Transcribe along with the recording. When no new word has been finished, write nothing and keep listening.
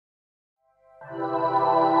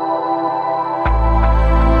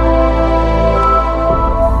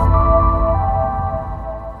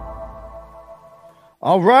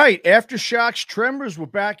All right. Aftershocks, Tremors, we're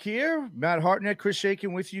back here. Matt Hartnett, Chris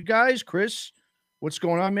Aiken with you guys. Chris, what's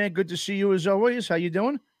going on, man? Good to see you as always. How you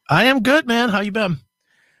doing? I am good, man. How you been?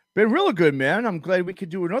 Been real good, man. I'm glad we could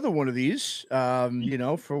do another one of these.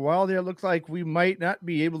 For a while there, it looked like we might not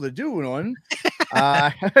be able to do one.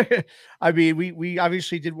 Uh, I mean, we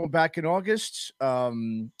obviously did one back in August.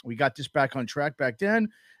 We got this back on track back then.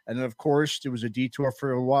 And then, of course, there was a detour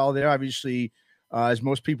for a while there. Obviously, as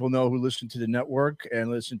most people know who listen to the network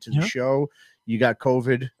and listen to the show, you got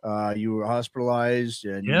COVID. You were hospitalized,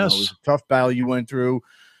 and it was a tough battle you went through.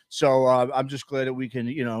 So I'm just glad that we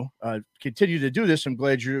can, continue to do this. I'm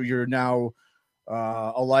glad you're now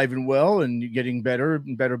alive and well, and you're getting better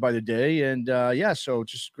and better by the day. And so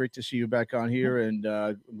just great to see you back on here, and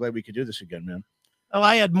I'm glad we could do this again, man. Well,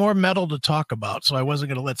 I had more metal to talk about, so I wasn't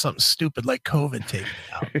going to let something stupid like COVID take me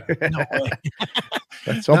out. No way.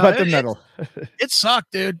 That's all about the metal. It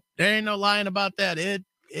sucked, dude. There ain't no lying about that.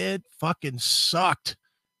 It fucking sucked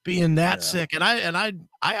being that sick. And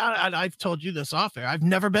I've told you this off air. I've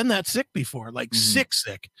never been that sick before, like sick.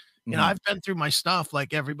 You know, I've been through my stuff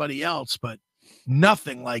like everybody else, but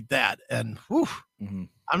nothing like that. And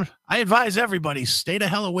I advise everybody, stay the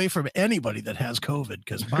hell away from anybody that has COVID,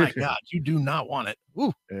 because my God, you do not want it.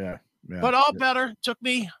 Woo. Yeah. But all better. Took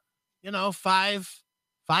me,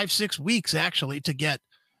 5-6 weeks actually to get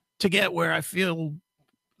where I feel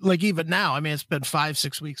like even now. I mean, it's been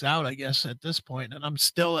 5-6 weeks out, I guess, at this point, and I'm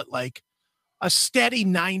still at like a steady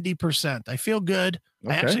 90%. I feel good.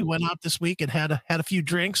 Okay. I actually went out this week and had a few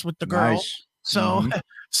drinks with the girl. Nice. So,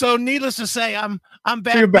 so needless to say, I'm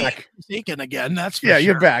back. So you're back. Aiken again. That's for sure.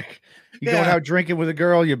 You're back. You're going out drinking with a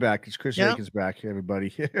girl. You're back. It's Chris Aiken's back,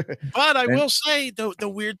 everybody. But I will say the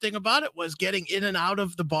weird thing about it was getting in and out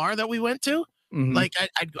of the bar that we went to. Like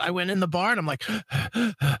I went in the bar and I'm like,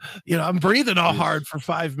 I'm breathing all hard for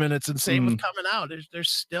 5 minutes, and same with coming out.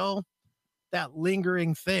 There's still that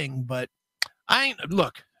lingering thing, but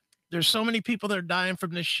there's so many people that are dying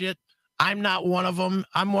from this shit. I'm not one of them.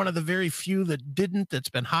 I'm one of the very few that's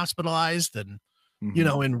been hospitalized and,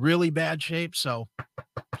 in really bad shape. So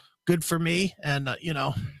good for me. And,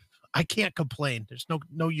 I can't complain. There's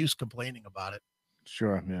no use complaining about it.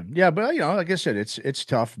 Sure, man. Yeah. But, like I said, it's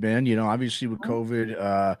tough, man. Obviously with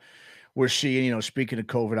COVID, we're seeing, speaking of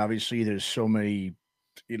COVID, obviously there's so many,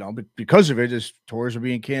 but because of it, tours are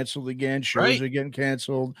being canceled again. Shows are getting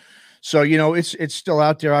canceled. So, it's still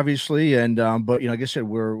out there, obviously. And, but, like I said,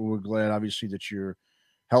 we're glad, obviously, that you're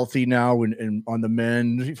healthy now and on the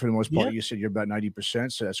mend for the most part. You said you're about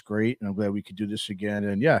 90%. So that's great. And I'm glad we could do this again.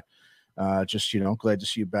 And just, glad to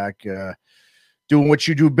see you back, doing what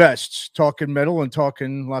you do best, talking metal and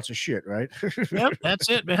talking lots of shit, right? Yep, that's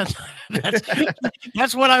it, man.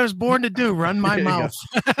 That's what I was born to do, run my mouth.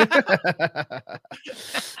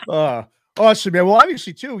 Awesome, man. Well,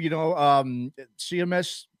 obviously, too,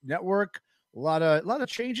 CMS network, a lot of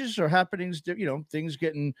changes are happening. Things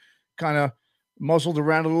getting kind of muzzled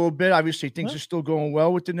around a little bit. Obviously, things are still going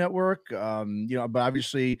well with the network. But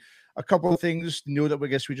obviously, a couple of things new that I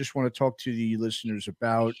guess we just want to talk to the listeners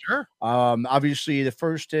about. Sure. Obviously, the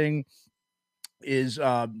first thing is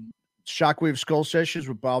Shockwave Skull Sessions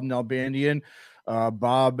with Bob Nalbandian.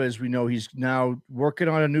 Bob, as we know, he's now working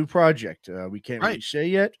on a new project. We can't really say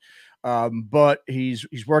yet. But he's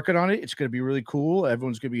working on it. It's going to be really cool.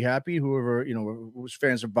 Everyone's going to be happy. Whoever, was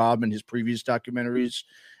fans of Bob and his previous documentaries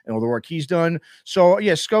and all the work he's done. So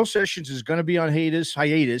Skull Sessions is going to be on hiatus,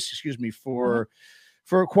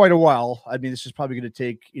 for quite a while. I mean, this is probably going to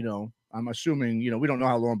take, I'm assuming, we don't know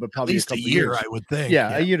how long, but probably at least a year, years. I would think.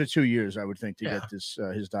 Yeah, a year to 2 years, I would think, to get this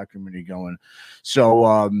his documentary going. So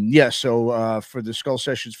for the Skull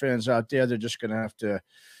Sessions fans out there, they're just going to have to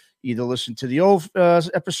either listen to the old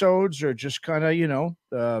episodes or just kind of,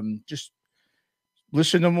 just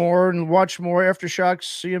listen to more and watch more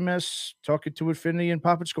Aftershocks, CMS, Talking to Infinity, and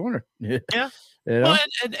Poppett's Corner. Yeah. Well,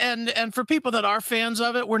 and for people that are fans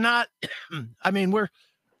of it, we're not,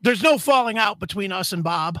 there's no falling out between us and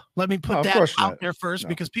Bob. Let me put that out there first,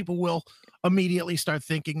 because people will immediately start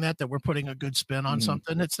thinking that we're putting a good spin on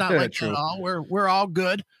something. It's not like that at all. We're all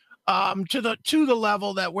good. To the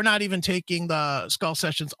level that we're not even taking the Skull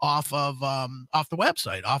Sessions off of the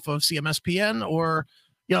website, off of CMSPN, or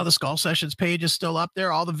the Skull Sessions page is still up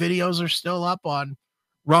there. All the videos are still up on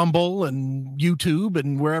Rumble and YouTube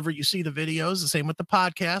and wherever you see the videos. The same with the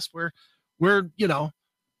podcast. We're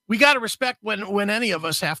we got to respect when any of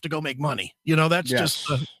us have to go make money. That's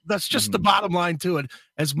just the bottom line to it.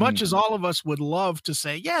 As much as all of us would love to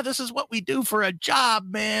say, yeah, this is what we do for a job,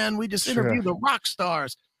 man. We just interview the rock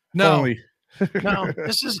stars. No, no,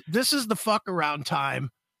 this is the fuck around time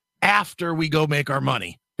after we go make our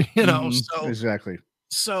money, so exactly.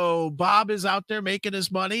 So Bob is out there making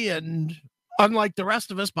his money, and unlike the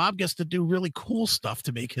rest of us, Bob gets to do really cool stuff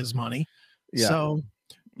to make his money. Yeah. So,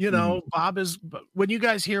 Bob is, when you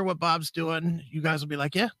guys hear what Bob's doing, you guys will be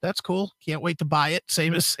like, yeah, that's cool. Can't wait to buy it.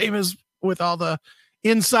 Same as with all the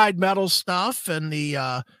Inside Metal stuff and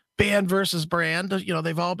the band versus brand.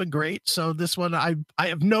 They've all been great. So this one I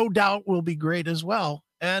have no doubt will be great as well.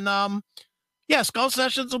 And Skull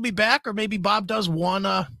Sessions will be back, or maybe Bob does one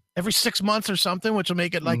every 6 months or something, which will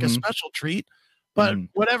make it like a special treat. But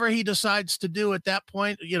whatever he decides to do at that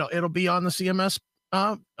point, it'll be on the CMS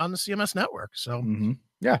network. So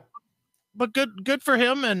yeah, but good for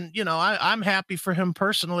him. And, I'm happy for him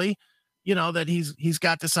personally, that he's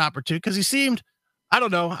got this opportunity, because he seemed, I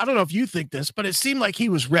don't know if you think this, but it seemed like he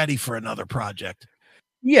was ready for another project.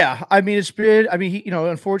 Yeah, I mean, he,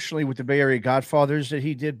 unfortunately, with the Bay Area Godfathers that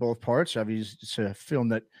he did both parts. I mean, it's a film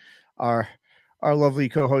that our lovely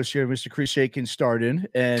co-host here, Mr. Chris Aiken, starred in,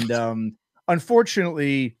 and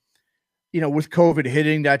unfortunately, with COVID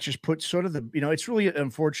hitting, that just put sort of it's really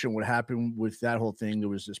unfortunate what happened with that whole thing. There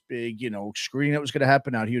was this big, screening that was going to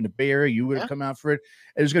happen out here in the Bay Area. You would have come out for it.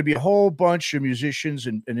 There's going to be a whole bunch of musicians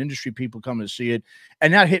and industry people coming to see it.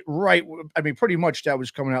 And that hit right. I mean, pretty much that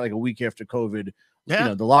was coming out like a week after COVID,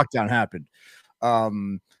 the lockdown happened.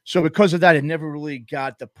 So because of that, it never really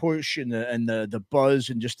got the push and the buzz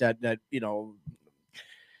and just that,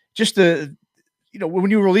 just the,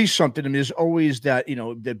 when you release something, and there's always that,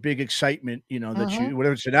 the big excitement, that you,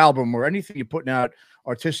 whether it's an album or anything you're putting out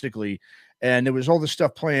artistically, and there was all this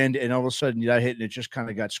stuff planned, and all of a sudden that hit, and it just kind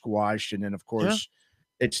of got squashed. And then, of course,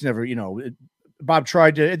 it's never, Bob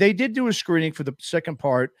they did do a screening for the second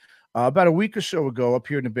part about a week or so ago up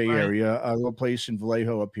here in the Bay Area, a little place in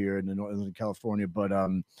Vallejo up here in Northern California. But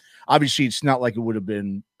obviously, it's not like it would have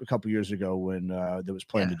been a couple years ago when there was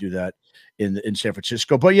planned to do that in San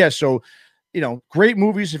Francisco. But yeah, so. Great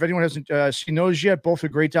movies. If anyone hasn't seen those yet, both are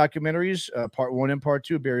great documentaries, part 1 and part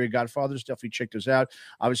 2, Bay Area Godfathers. Definitely check those out.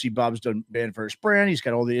 Obviously, Bob's done Band vs. Brand. He's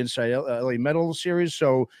got all the Inside LA Metal series.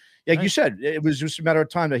 So, like you said, it was just a matter of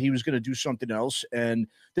time that he was going to do something else. And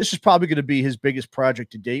this is probably going to be his biggest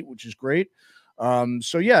project to date, which is great.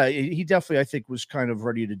 So, yeah, he definitely, I think, was kind of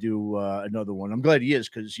ready to do another one. I'm glad he is,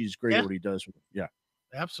 because he's great at what he does. Yeah.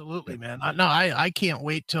 Absolutely, man. I can't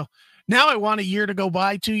wait till now. I want a year to go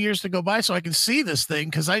by, 2 years to go by, so I can see this thing,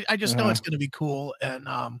 because I just know it's going to be cool. And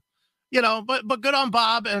but good on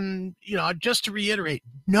Bob. And just to reiterate,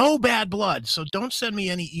 no bad blood. So don't send me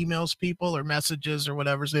any emails, people, or messages or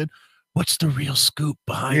whatever. Said, what's the real scoop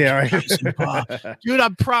behind guys and Bob? Dude, I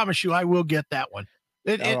promise you, I will get that one.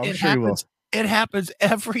 It happens. It happens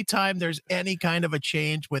every time there's any kind of a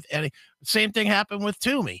change with any. Same thing happened with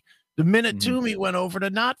Toomey. The minute Toomey went over to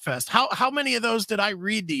Knotfest, how many of those did I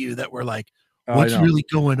read to you that were like, what's really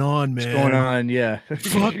going on, man? What's going on? Yeah.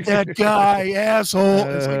 Fuck that guy, asshole.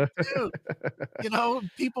 It's like, dude,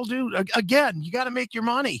 people do. Again, you got to make your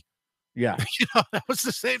money. Yeah. That was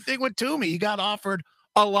the same thing with Toomey. He got offered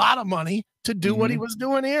a lot of money to do what he was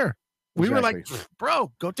doing here. We were like,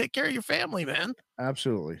 bro, go take care of your family, man.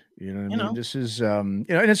 Absolutely. You know what I mean? This is, and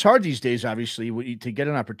it's hard these days, obviously, to get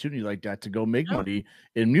an opportunity like that to go make money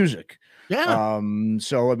in music. Yeah.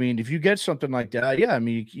 So, I mean, if you get something like that, I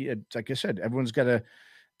mean, like I said, everyone's got to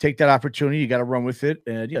take that opportunity. You got to run with it.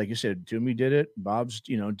 And like you said, Toomey did it. Bob's,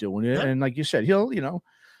 doing it. And like you said, he'll,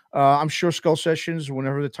 I'm sure Skull Sessions,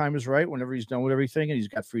 whenever the time is right, whenever he's done with everything and he's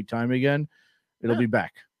got free time again, it'll be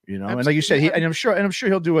back. Absolutely. And like you said, I'm sure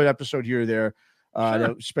he'll do an episode here or there,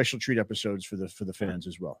 special treat episodes for the fans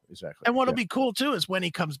as well. Exactly. And what'll be cool too is when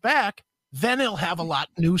he comes back, then he'll have a lot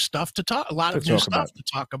of new stuff to talk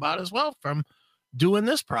about as well from doing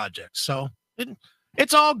this project. So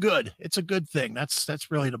it's all good. It's a good thing.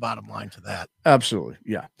 That's really the bottom line to that. Absolutely.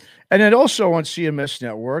 Yeah. And then also on CMS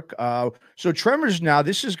Network. So Tremors now,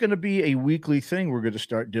 this is going to be a weekly thing we're going to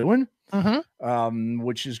start doing.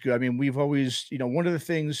 Which is good. I mean, we've always, one of the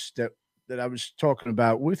things that I was talking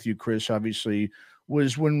about with you, Chris, obviously,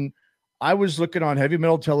 was when I was looking on Heavy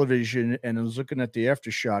Metal Television and I was looking at the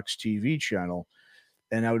Aftershocks TV channel,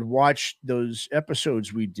 and I would watch those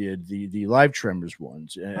episodes we did, the live Tremors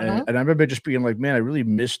ones. And I remember just being like, man, I really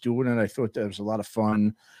miss doing it. I thought that was a lot of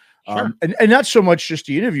fun. And not so much just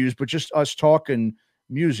the interviews, but just us talking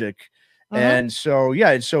music. And so,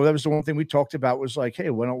 so that was the one thing we talked about was like, hey,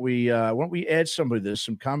 why don't we add some of this,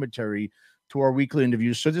 some commentary to our weekly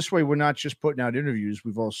interviews? So this way we're not just putting out interviews.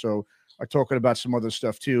 We've also are talking about some other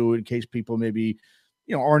stuff too, in case people maybe,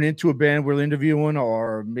 aren't into a band we're interviewing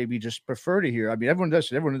or maybe just prefer to hear. I mean, everyone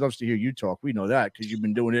loves to hear you talk. We know that because you've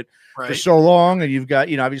been doing it for so long, and you've got,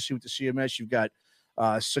 obviously with the CMS, you've got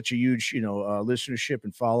such a huge, listenership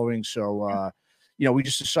and following. So, we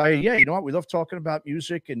just decided, yeah, you know what, we love talking about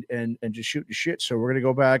music and just shooting shit. So we're gonna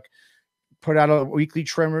go back, put out a weekly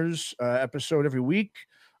Tremors episode every week.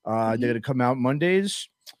 They're gonna come out Mondays.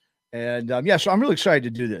 And yeah, so I'm really excited to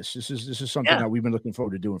do this. This is something that we've been looking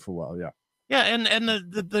forward to doing for a while. Yeah. Yeah, and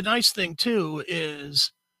the nice thing too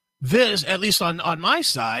is this, at least on my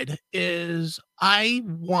side, is I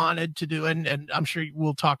wanted to do, and I'm sure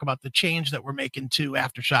we'll talk about the change that we're making to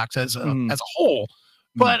Aftershocks as a whole,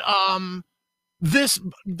 but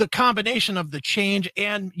the combination of the change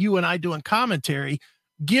and you and I doing commentary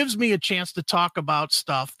gives me a chance to talk about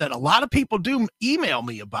stuff that a lot of people do email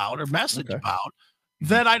me about or message about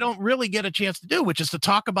that I don't really get a chance to do, which is to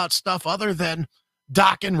talk about stuff other than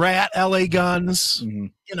Doc and Rat, LA Guns,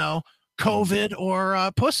 COVID,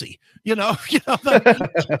 or pussy. The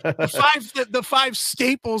five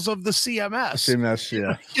staples of the CMS.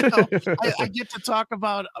 Yeah. I get to talk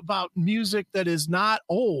about music that is not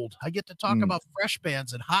old. I get to talk about fresh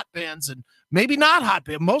bands and hot bands and maybe not hot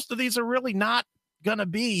bands. Most of these are really not gonna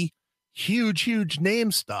be huge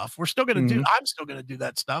name stuff. We're still gonna do. I'm still gonna do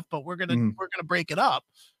that stuff, but we're gonna break it up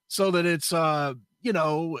so that it's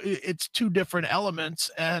it's two different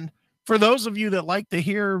elements. And for those of you that like to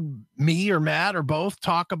hear me or Matt or both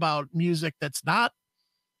talk about music that's not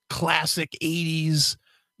classic 80s,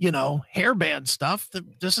 hair band stuff,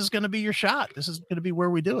 this is going to be your shot. This is going to be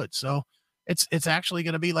where we do it. So it's actually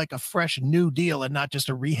going to be like a fresh new deal and not just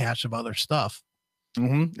a rehash of other stuff.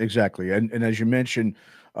 Exactly. And as you mentioned,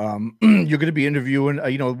 you're going to be interviewing,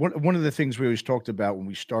 one of the things we always talked about when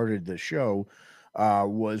we started the show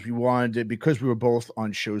was we wanted to, because we were both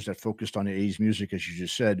on shows that focused on the 80s music, as you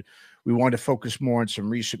just said, we wanted to focus more on some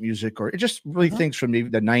recent music or just really things from the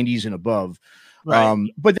 90s and above. Right.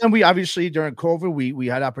 But then we obviously during COVID, we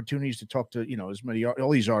had opportunities to talk to, as many, all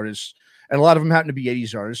these artists, and a lot of them happened to be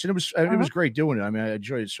 80s artists. And it was great doing it. I mean, I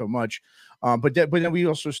enjoyed it so much. But then we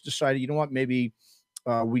also decided, you know what, maybe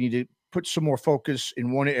we need to put some more focus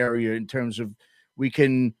in one area in terms of we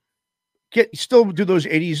can still do those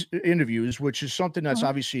 80s interviews, which is something that's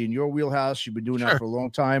obviously in your wheelhouse. You've been doing that for a long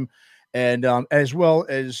time. And as well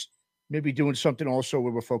as maybe doing something also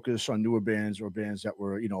where we're focused on newer bands or bands that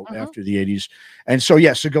were, after the 80s. And so,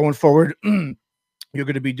 so going forward, you're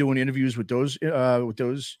going to be doing interviews with those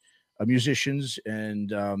musicians and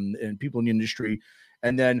people in the industry.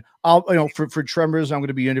 And then I'll, for Tremors, I'm going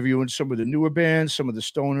to be interviewing some of the newer bands, some of the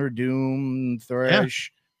stoner, doom,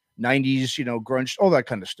 thrash, 90s, grunge, all that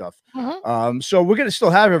kind of stuff. So we're going to still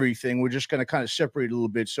have everything. We're just going to kind of separate a little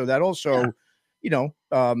bit so that also,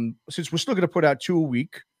 since we're still going to put out 2 a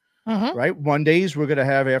week, right? Mondays, we're going to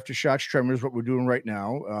have Aftershocks Tremors, what we're doing right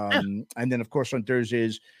now. And then, of course, on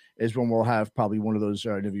Thursdays is when we'll have probably one of those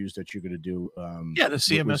interviews that you're going to do. The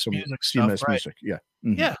CMS music stuff, CMS music.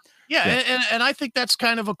 Yeah. And I think that's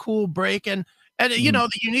kind of a cool break. And the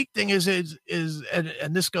unique thing is this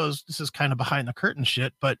is kind of behind the curtain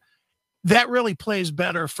shit, but that really plays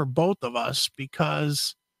better for both of us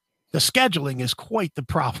because the scheduling is quite the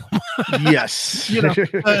problem. Yes.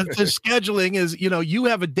 The scheduling is, you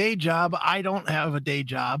have a day job. I don't have a day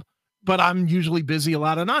job, but I'm usually busy a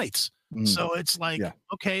lot of nights. So it's like,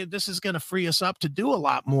 okay, this is going to free us up to do a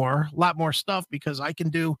lot more stuff because I can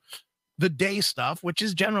do the day stuff, which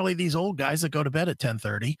is generally these old guys that go to bed at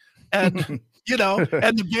 10:30 and,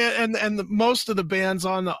 and most of the bands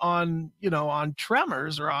on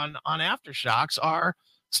Tremors or on Aftershocks are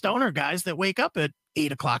stoner guys that wake up at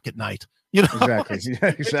 8 o'clock at night. Exactly.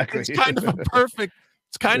 Exactly. It's kind of a perfect.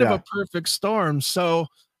 It's kind of a perfect storm. So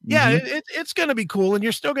it's going to be cool, and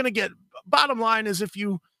you're still going to get. Bottom line is, if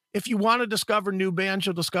you want to discover new bands,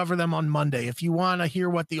 you'll discover them on Monday. If you want to hear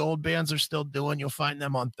what the old bands are still doing, you'll find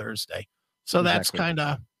them on Thursday. So that's kind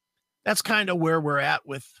of where we're at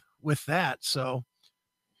with that. So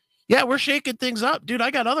yeah, we're shaking things up, dude.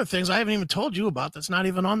 I got other things I haven't even told you about that's not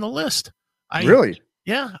even on the list. Really?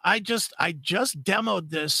 Yeah, I just demoed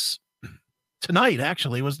this tonight.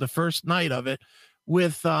 Actually, was the first night of it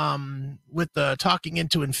with the Talking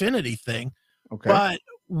Into Infinity thing. Okay. But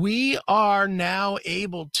we are now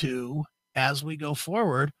able to, as we go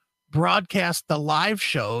forward, broadcast the live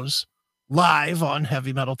shows live on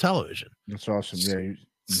Heavy Metal Television. That's awesome. Yeah.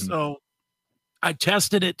 So I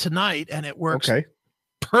tested it tonight, and it works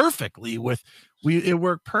perfectly it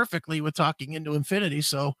worked perfectly with Talking Into Infinity.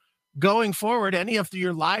 So going forward, any of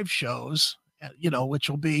your live shows, which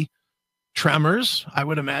will be Tremors, I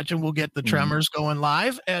would imagine we'll get the Tremors going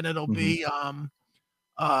live, and it'll be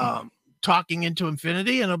Talking Into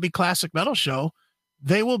Infinity, and it'll be Classic Metal Show.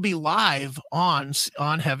 They will be live on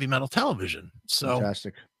Heavy Metal Television. So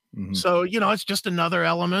fantastic. So it's just another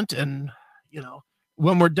element, and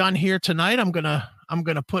when we're done here tonight, I'm gonna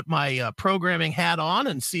put my programming hat on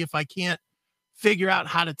and see if I can't figure out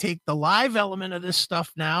how to take the live element of this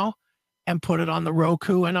stuff now and put it on the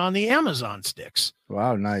Roku and on the Amazon sticks.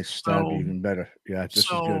 Wow, nice. That'd be even better. Yeah, this is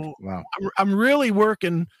good. Wow. I'm really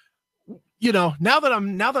working, now that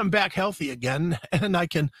I'm back healthy again and I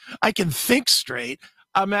can think straight,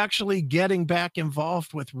 I'm actually getting back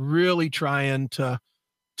involved with really trying to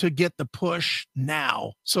get the push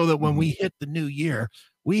now so that when we hit the new year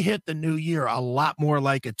a lot more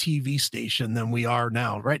like a TV station than we are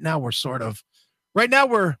now. Right now we're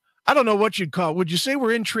I don't know what you'd call it. Would you say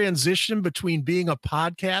we're in transition between being a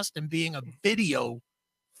podcast and being a video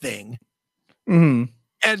thing? Mm-hmm.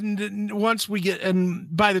 And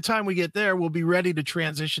by the time we get there, we'll be ready to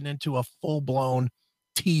transition into a full-blown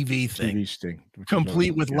TV thing,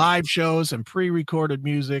 complete with live shows and pre-recorded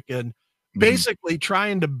music, and basically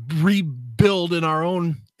trying to rebuild in our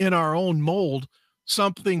own mold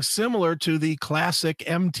something similar to the classic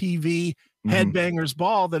MTV Headbangers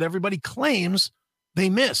Ball that everybody claims they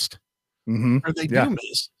missed, or they do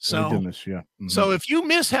miss. So, so if you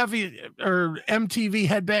miss heavy or MTV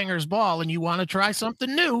Headbangers Ball and you want to try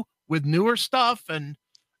something new with newer stuff and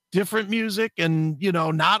different music, and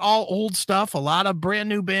not all old stuff, a lot of brand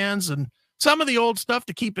new bands and some of the old stuff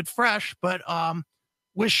to keep it fresh, but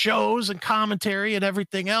with shows and commentary and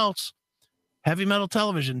everything else,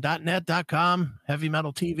 heavymetaltelevision.net.com,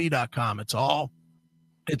 heavymetaltv.com. It's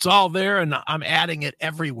all there, and I'm adding it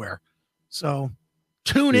everywhere. So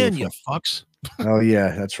tune in, you fucks. Oh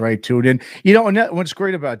yeah, that's right. Tune in. And what's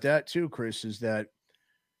great about that too, Chris, is that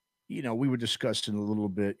we were discussing a little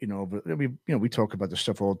bit, but we talk about this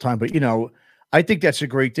stuff all the time, but I think that's a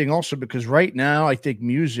great thing also, because right now I think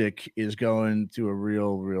music is going through a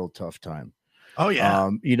real tough time. Oh yeah.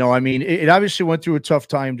 It obviously went through a tough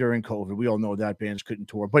time during COVID. We all know that bands couldn't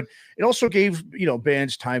tour, but it also gave,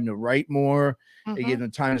 bands time to write more. It gave them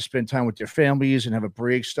time to spend time with their families and have a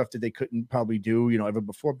break, stuff that they couldn't probably do, ever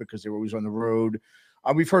before, because they were always on the road.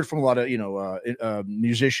 We've heard from a lot of,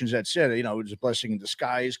 musicians that said, it was a blessing in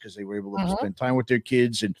disguise because they were able to spend time with their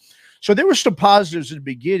kids. And so there were some positives in the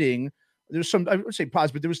beginning. There's some, I would say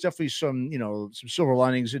positive, but there was definitely some, some silver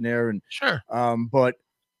linings in there. And sure. But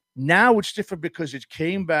now it's different because it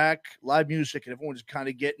came back, live music, and everyone's kind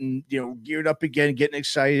of getting, geared up again, getting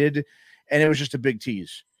excited. And it was just a big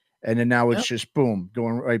tease. And then now it's just boom,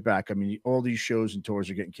 going right back. All these shows and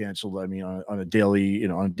tours are getting canceled. On a daily,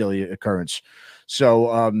 occurrence.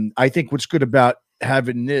 So I think what's good about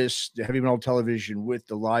having the heavy metal television with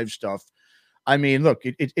the live stuff, look,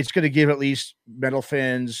 it's going to give at least metal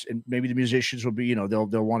fans, and maybe the musicians will be, they'll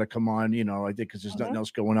want to come on, I think, because there's nothing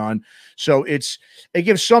else going on. So it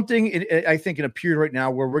gives something, I think, in a period right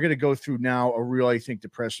now where we're going to go through now a real, I think,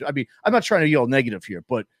 depressive. I'm not trying to yell negative here,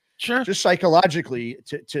 but sure, just psychologically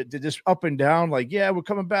to this up and down, like, yeah, we're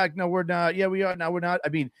coming back. No, we're not. Yeah, we are. No, we're not.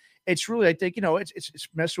 It's really, I think, it's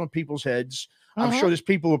messing with people's heads. I'm sure there's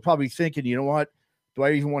people who are probably thinking, you know what? Do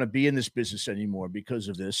I even want to be in this business anymore because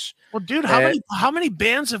of this? Well, dude, how many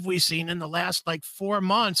bands have we seen in the last 4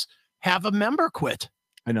 months have a member quit?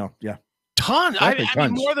 I know. Yeah. Tons.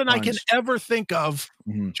 Tons. More than I can ever think of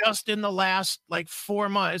just in the last 4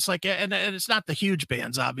 months. It's and it's not the huge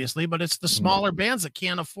bands, obviously, but it's the smaller bands that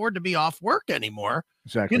can't afford to be off work anymore.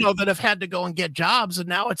 Exactly. That have had to go and get jobs. And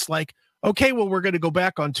now it's okay, well, we're going to go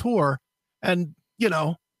back on tour. And,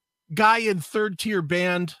 guy in third tier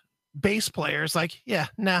band bass players I'm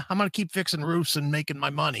gonna keep fixing roofs and making my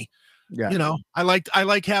money. Yeah. I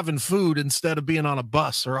like having food instead of being on a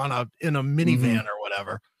bus or in a minivan or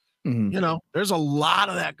whatever. There's a lot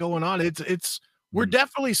of that going on. We're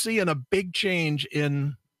definitely seeing a big change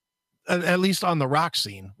in at least on the rock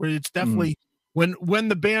scene, where it's definitely when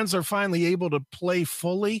the bands are finally able to play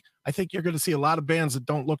fully. I think you're going to see a lot of bands that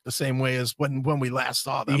don't look the same way as when we last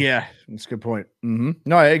saw them. Yeah, that's a good point.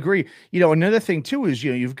 No, I agree. Another thing too is,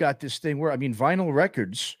 you've got this thing where, vinyl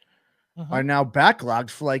records are now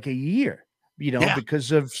backlogged for a year,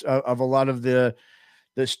 because of a lot of the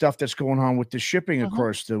stuff that's going on with the shipping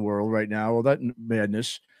across the world right now, all that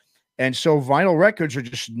madness. And so vinyl records are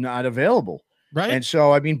just not available. Right. And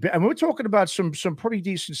so, we're talking about some pretty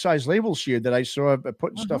decent sized labels here that I saw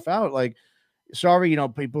putting stuff out. Sorry,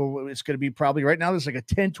 people, it's going to be probably right now, there's a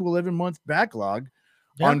 10 to 11 month backlog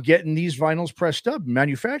on getting these vinyls pressed up,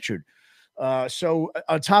 manufactured. So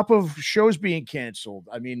on top of shows being canceled,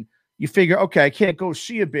 you figure, okay, I can't go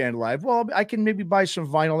see a band live. Well, I can maybe buy some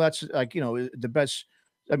vinyl. That's the best.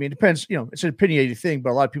 It depends, it's an opinionated thing,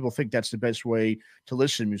 but a lot of people think that's the best way to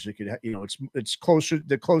listen to music. It's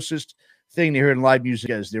the closest thing to hearing live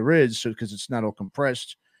music as there is. So, because it's not all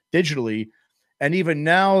compressed digitally. And even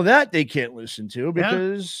now that they can't listen to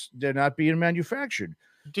because they're not being manufactured.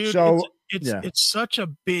 Dude, so it's such a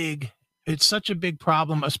big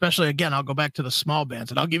problem, especially, again, I'll go back to the small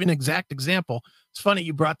bands, and I'll give you an exact example. It's funny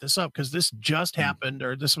you brought this up because this just happened,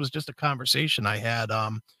 or this was just a conversation I had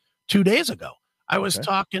 2 days ago. I was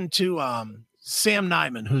talking to Sam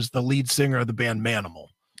Nyman, who's the lead singer of the band Manimal,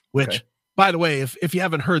 which, by the way, if you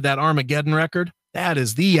haven't heard that Armageddon record, that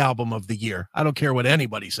is the album of the year. I don't care what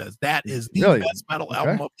anybody says. That is the best metal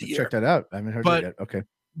album of the year. Check that out. I haven't heard it yet. Okay.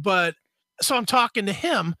 But so I'm talking to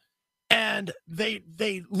him, and they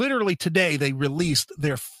literally today they released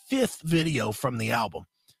their 5th video from the album.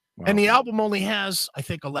 Wow. And the album only has, I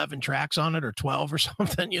think, 11 tracks on it, or 12 or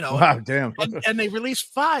something, you know. Wow, damn. And they released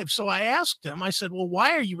 5. So I asked him, I said, well,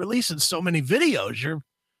 why are you releasing so many videos? You're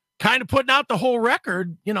kind of putting out the whole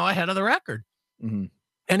record, you know, ahead of the record. Mm-hmm.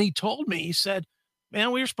 And he told me, he said,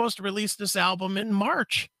 man, we were supposed to release this album in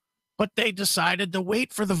March, but they decided to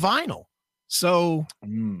wait for the vinyl. So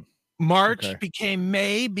March became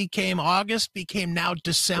May, became August, became now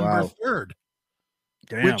December 3rd.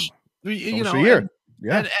 Damn. Which, you know, a year.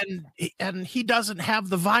 And he doesn't have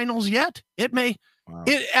the vinyls yet. It may,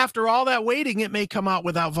 after all that waiting, it may come out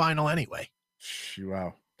without vinyl anyway.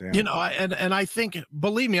 Wow. Damn. You know, and I think,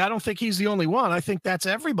 believe me, I don't think he's the only one. I think that's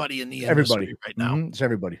everybody in the industry right now. It's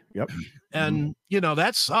everybody. Yep. And, you know,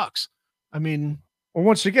 that sucks. I mean, well,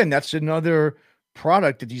 once again, that's another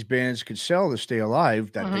product that these bands could sell to stay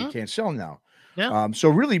alive that they can't sell now. Yeah. So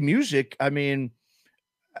really music, I mean,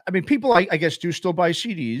 people, I guess, do still buy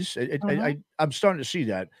CDs. I'm starting to see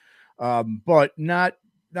that. But not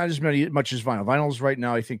as much as vinyl. Vinyl's right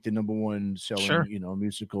now, I think, the number one selling, you know,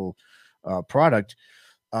 musical product.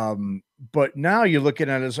 But now you're looking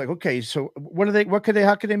at it as like, okay, so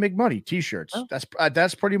how can they make money? T-shirts.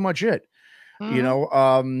 That's pretty much it. You know,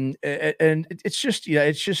 and it's just,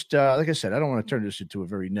 like I said, I don't want to turn this into a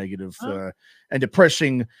very negative and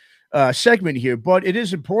depressing segment here, but it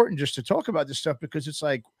is important just to talk about this stuff because it's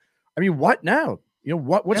like, I mean, what now? You know,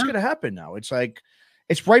 what's going to happen now? It's like,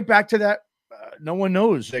 it's right back to that. No one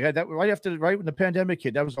knows. Like that right when the pandemic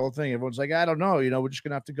hit, that was the whole thing. Everyone's like, I don't know, you know, we're just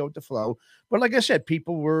gonna have to go with the flow. But like I said,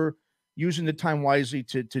 people were using the time wisely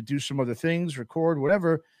to do some other things, record,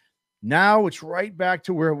 whatever. Now it's right back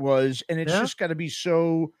to where it was, and it's just got to be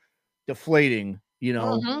so deflating, you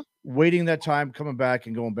know, waiting that time, coming back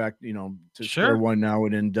and going back, you know, to square one now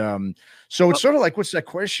and so it's sort of like, what's that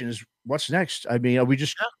question? Is what's next? I mean, are we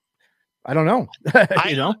just? I don't know.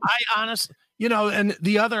 You know, I honestly. You know, and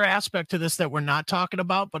the other aspect to this that we're not talking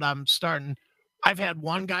about, but I've had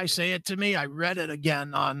one guy say it to me. I read it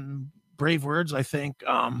again on Brave Words, I think,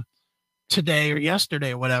 today or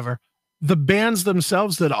yesterday or whatever. The bands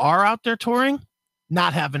themselves that are out there touring,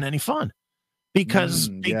 not having any fun because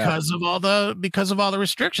of all the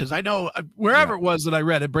restrictions. I know wherever it was that I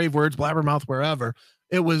read it, Brave Words, Blabbermouth, wherever,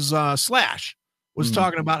 it was Slash was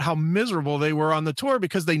talking about how miserable they were on the tour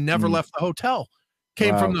because they never left the hotel.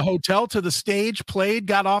 Came from the hotel to the stage, played,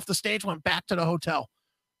 got off the stage, went back to the hotel.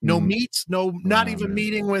 No meets, not even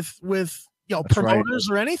meeting with you know, promoters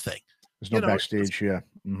or anything. There's no backstage,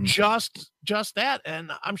 just that. And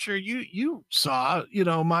I'm sure you saw, you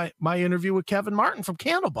know, my interview with Kevin Martin from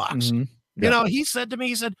Candlebox. You know, he said to me,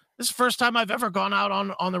 he said, this is the first time I've ever gone out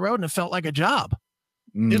on the road and it felt like a job.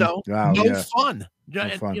 You know, no fun.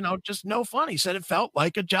 You know, just no fun. He said it felt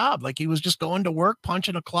like a job, like he was just going to work,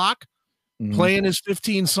 punching a clock, playing his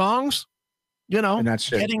 15 songs, you know, and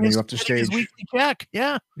that's it. Getting his weekly check.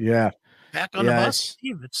 Yeah. Back on the bus.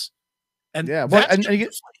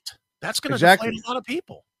 That's going to deflate a lot of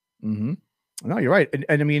people. No, you're right.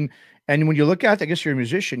 And I mean, and when you look at, I guess you're a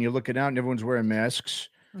musician, you're looking out and everyone's wearing masks.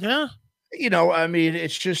 Yeah. You know, I mean,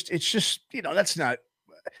 it's just, you know, that's not,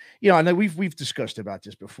 you know, and we've discussed about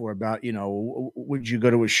this before about, you know, would you go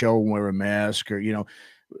to a show and wear a mask or, you know,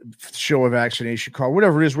 show a vaccination card,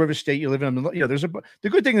 whatever it is, whatever state you live in. You know, the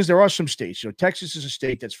good thing is there are some states, you know, Texas is a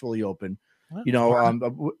state that's fully open, you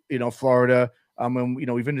know, Florida, and, you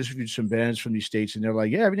know, we've interviewed some bands from these states and they're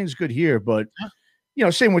like, yeah, everything's good here. But, you know,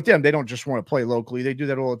 same with them. They don't just want to play locally. They do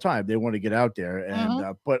that all the time. They want to get out there.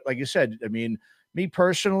 And, but like you said, I mean, me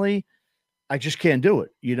personally, I just can't do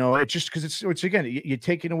it. You know, it's just because it's again, you're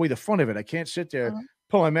taking away the fun of it. I can't sit there,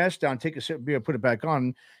 pull my mask down, take a sip of beer, put it back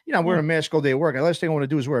on. You know, I'm wearing a mask all day at work. The last thing I want to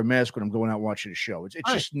do is wear a mask when I'm going out watching a show. It's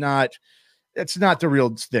just not, it's not the real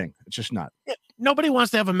thing. It's just not. Nobody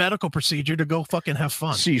wants to have a medical procedure to go fucking have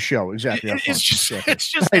fun. See a show. Exactly. It's just,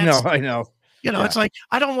 I know. You know, it's like,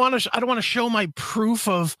 I don't want to show my proof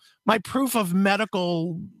of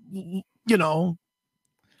medical, you know,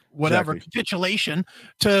 whatever capitulation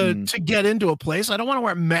to get into a place. I don't want to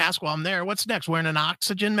wear a mask while I'm there. What's next? Wearing an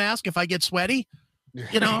oxygen mask if I get sweaty?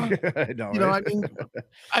 You know, right?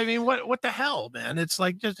 I mean, what the hell, man? It's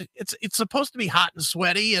like it's supposed to be hot and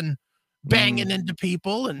sweaty and banging into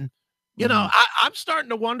people, and I'm starting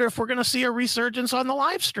to wonder if we're going to see a resurgence on the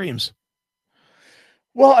live streams.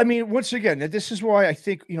 Well, I mean, once again, this is why I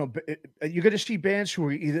think you're going to see bands who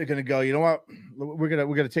are either going to go, you know what, we're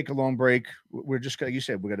gonna take a long break. We're just gonna, you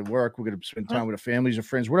said, we're going to work. We're going to spend time with our families or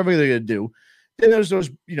friends, whatever they're going to do. Then there's those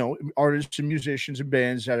artists and musicians and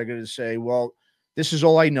bands that are going to say, well, this is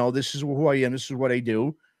all I know. This is who I am. This is what I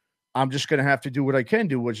do. I'm just going to have to do what I can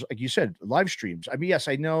do, which, like you said, live streams. I mean, yes,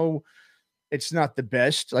 I know it's not the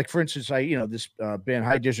best. Like, for instance, this band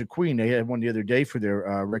High Desert Queen, they had one the other day for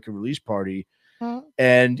their record release party.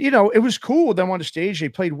 And, it was cool. Them on the stage, they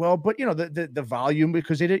played well, but, the volume,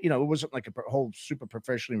 because they did, it wasn't like a whole super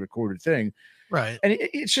professionally recorded thing. Right. And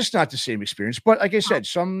it's just not the same experience. But like I said,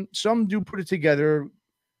 some do put it together.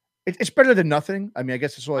 It's better than nothing. I mean, I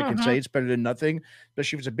guess that's all I can say. It's better than nothing,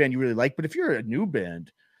 especially if it's a band you really like. But if you're a new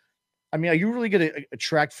band, I mean, are you really going to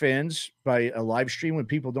attract fans by a live stream when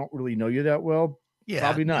people don't really know you that well? Yeah,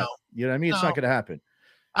 probably not. No. You know what I mean? It's not going to happen.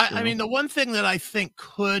 I mean, the one thing that I think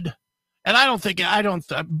could, and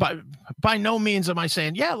by no means am I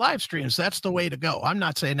saying, yeah, live streams, that's the way to go. I'm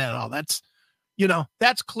not saying that at all. That's,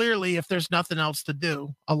 that's clearly, if there's nothing else to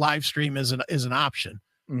do, a live stream is an option.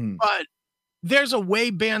 But there's a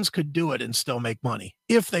way bands could do it and still make money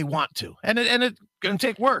if they want to. And it's going to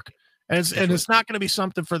take work. And it's not going to be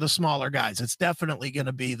something for the smaller guys. It's definitely going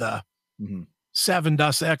to be the Seven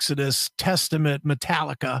Dust, Exodus, Testament,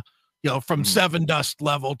 Metallica, from Seven Dust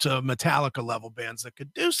level to Metallica level bands that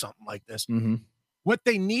could do something like this. What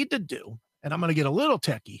they need to do, and I'm going to get a little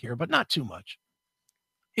techie here, but not too much.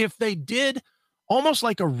 If they did almost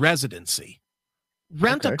like a residency,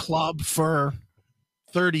 rent a club for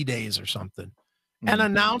 30 days or something, and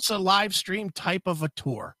announce a live stream type of a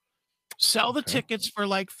tour. Sell the tickets for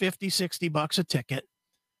like $50-$60 a ticket.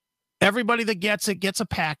 Everybody that gets it gets a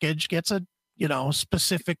package, gets a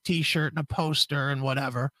specific t-shirt and a poster and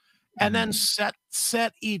whatever, and then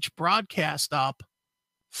set each broadcast up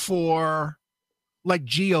for like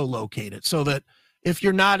geolocated, so that if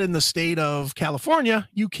you're not in the state of California,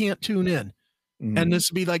 you can't tune in. And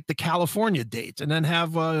this would be like the California date, and then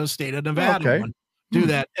have a state of Nevada one. Do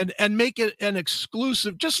that and make it an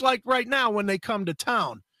exclusive, just like right now when they come to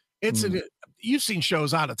town. It's you've seen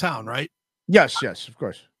shows out of town, right? Yes, of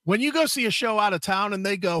course. When you go see a show out of town and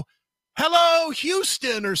they go, "Hello,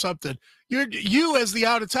 Houston," or something, you as the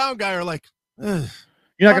out of town guy are like, ugh.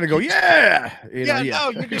 You're not going to go, yeah.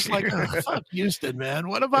 No, you're just like, oh, fuck Houston, man.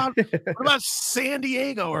 What about San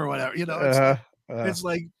Diego or whatever? It's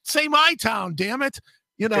like, say my town, damn it.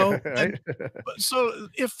 So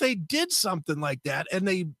if they did something like that and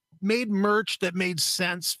they made merch that made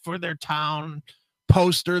sense for their town,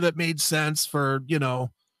 poster that made sense for,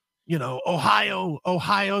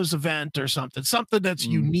 Ohio's event or something that's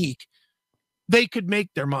unique, they could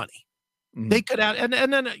make their money. They could add,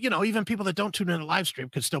 and then, even people that don't tune in a live stream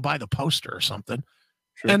could still buy the poster or something.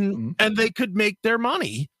 Sure. And they could make their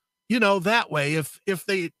money, that way if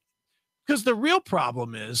they, because the real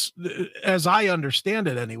problem is, as I understand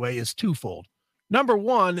it anyway, is twofold. Number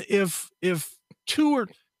one, if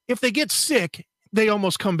they get sick, they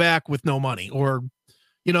almost come back with no money, or,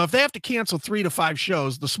 if they have to cancel 3 to 5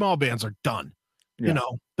 shows, the small bands are done. Yeah.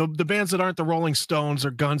 The bands that aren't the Rolling Stones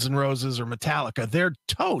or Guns N' Roses or Metallica, they're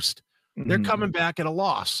toast. They're coming back at a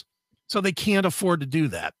loss. So they can't afford to do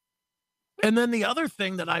that. And then the other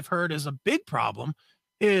thing that I've heard is a big problem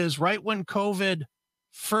is right when COVID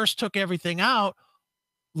first took everything out,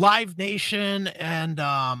 Live Nation and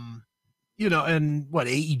and what,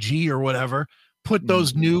 AEG or whatever, put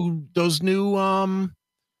those new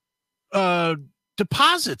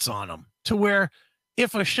deposits on them, to where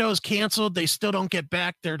if a show's canceled, they still don't get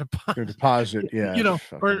back their deposit. Yeah.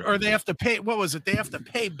 Or they have to pay, what was it? They have to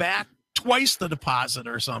pay back twice the deposit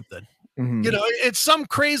or something. It's some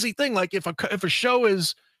crazy thing. Like if a show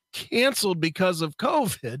is canceled because of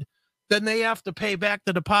COVID, then they have to pay back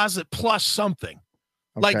the deposit plus something.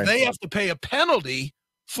 Like they have to pay a penalty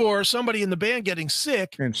for somebody in the band getting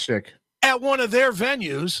sick at one of their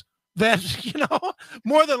venues, that,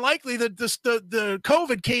 more than likely that the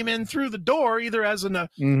COVID came in through the door, either as from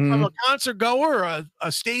a concert goer, or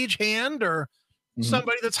a stage hand, or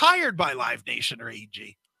somebody that's hired by Live Nation or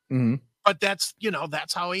AEG. But that's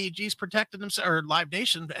how AEG's protecting themselves, or Live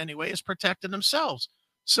Nation anyway is protecting themselves.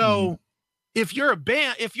 So if you're a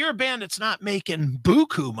band that's not making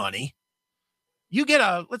buku money, you get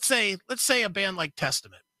let's say a band like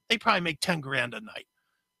Testament, they probably make 10 grand a night.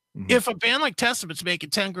 If a band like Testament's making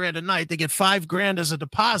 10 grand a night, they get 5 grand as a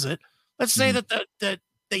deposit. Let's say that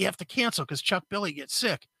they have to cancel because Chuck Billy gets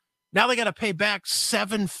sick. Now they got to pay back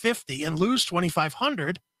 $750 and lose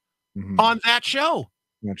 $2,500 on that show.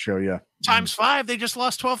 That show, yeah. Times 5, they just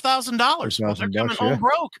lost $12,000. Well, they're coming home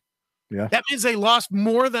broke. Yeah. That means they lost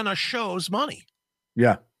more than a show's money.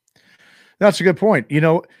 Yeah. That's a good point.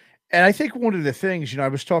 And I think one of the things, I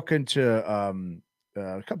was talking to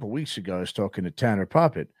a couple of weeks ago, I was talking to Tanner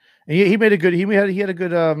Poppet, and he made a good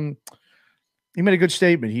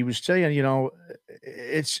statement. He was saying,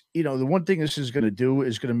 it's the one thing this is going to do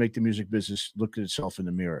is going to make the music business look at itself in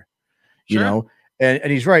the mirror. Sure.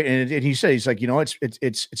 And he's right. And he says, he's like,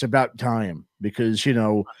 it's about time because,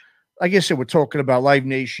 like I said, we're talking about Live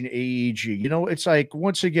Nation, AEG, it's like,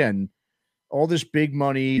 once again, all this big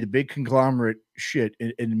money, the big conglomerate shit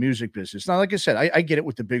in the music business. Now, like I said, I get it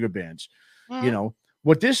with the bigger bands,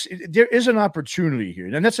 there is an opportunity here.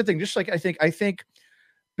 And that's the thing. Just like, I think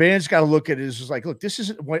bands got to look at it as like, look, this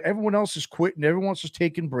isn't what everyone else is quitting. Everyone else is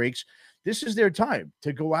taking breaks. This is their time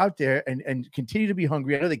to go out there and continue to be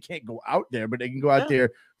hungry. I know they can't go out there, but they can go out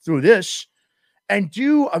there through this and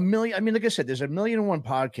do a million. I mean, like I said, there's 1,000,001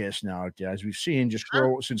 podcasts now out there, as we've seen just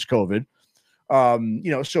grow since COVID.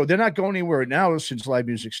 So they're not going anywhere now since live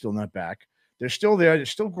music's still not back. They're still there. They're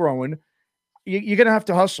still growing. You're going to have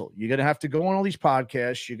to hustle. You're going to have to go on all these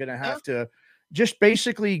podcasts. You're going to have to just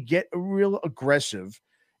basically get real aggressive.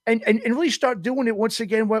 And really start doing it once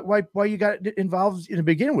again. Why you got involved to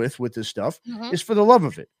begin with this stuff is for the love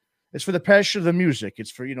of it. It's for the passion of the music.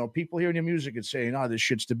 It's for people hearing your music and saying, "Oh, this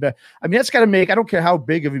shit's the best." I mean, that's got to make. I don't care how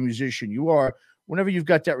big of a musician you are. Whenever you've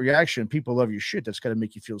got that reaction, people love your shit. That's got to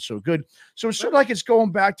make you feel so good. So it's sort of like it's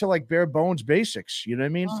going back to like bare bones basics. You know what I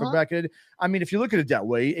mean? From back in. I mean, if you look at it that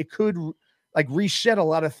way, it could like reset a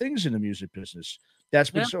lot of things in the music business that's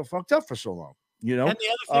been so fucked up for so long. And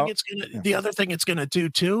the other thing it's gonna do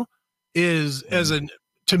too is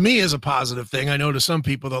to me as a positive thing. I know to some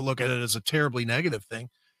people that look at it as a terribly negative thing.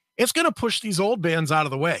 It's gonna push these old bands out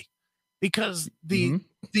of the way because the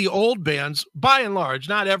old bands, by and large,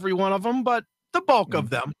 not every one of them, but the bulk of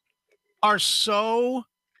them are so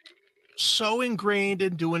ingrained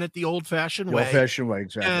in doing it the old-fashioned way. Old-fashioned way,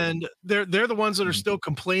 exactly. And they're the ones that are still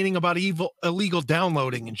complaining about illegal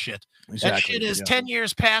downloading and shit. Exactly. That shit is 10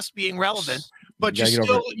 years past being relevant, but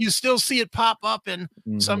you still see it pop up in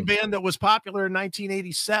some band that was popular in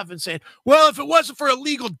 1987 saying, "Well, if it wasn't for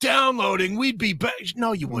illegal downloading, we'd be better."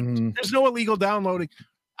 No, you wouldn't. There's no illegal downloading.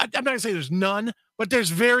 I'm not gonna say there's none, but there's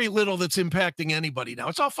very little that's impacting anybody now.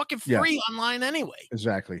 It's all fucking free online anyway.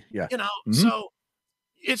 Exactly. Yeah. So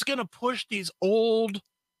it's going to push these old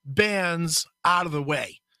bands out of the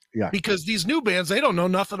way. Yeah. Because these new bands, they don't know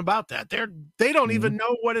nothing about that. They don't even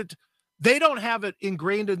know they don't have it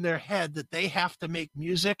ingrained in their head that they have to make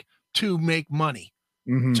music to make money.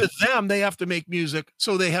 To them, they have to make music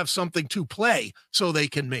so they have something to play so they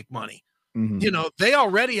can make money. They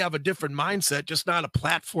already have a different mindset, just not a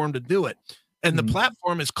platform to do it. And the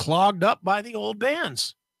platform is clogged up by the old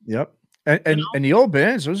bands. Yep. And the old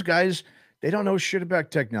bands, those guys, they don't know shit about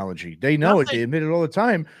technology. They know it. They admit it all the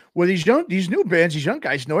time. Well, these new bands, these young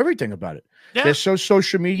guys know everything about it. Yeah. They're so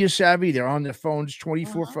social media savvy. They're on their phones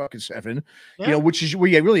 24/7, which is where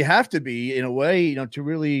you really have to be in a way, to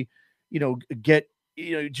really, get,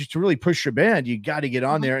 just to really push your band, you got to get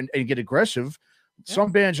on there and get aggressive. Yeah.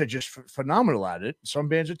 Some bands are just phenomenal at it. Some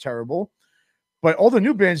bands are terrible, but all the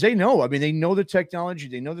new bands, they know. I mean, they know the technology.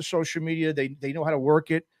 They know the social media. They know how to work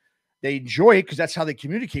it. They enjoy it because that's how they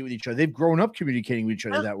communicate with each other. They've grown up communicating with each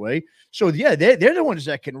other that way. So, yeah, they're the ones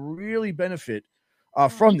that can really benefit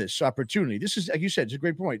from this opportunity. This is, like you said, it's a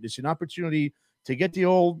great point. It's an opportunity to get the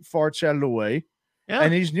old farts out of the way. Yeah.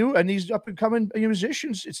 And these up-and-coming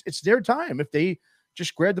musicians, it's their time. If they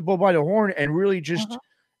just grab the bull by the horn and really just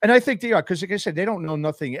and I think they are, because like I said, they don't know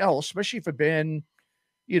nothing else, especially if a band,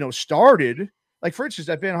 started. Like, for instance,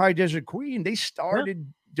 that band High Desert Queen, they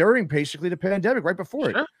started during basically the pandemic, right before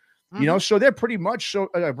it. So they're pretty much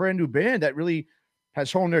a brand new band that really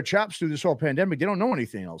has honed their chops through this whole pandemic. They don't know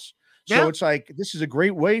anything else. So it's like, this is a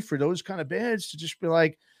great way for those kind of bands to just be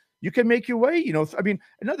like, you can make your way. I mean,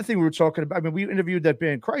 another thing we were talking about, we interviewed that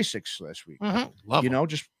band Cry6 last week. Love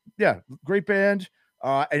them. Great band.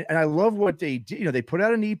 And I love what they did. They put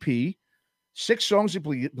out an EP, 6 songs, I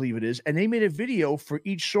believe it is, and they made a video for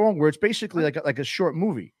each song where it's basically like a short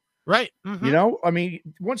movie. Right. I mean,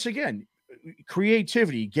 once again,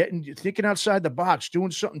 creativity, thinking outside the box,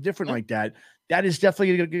 doing something different like that. That is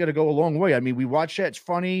definitely going to go a long way. I mean, we watch that. It's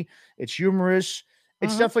funny. It's humorous.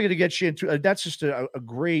 It's definitely going to get you into that's just a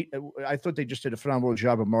great. I thought they just did a phenomenal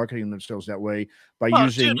job of marketing themselves that way by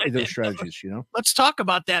using those strategies. Let's talk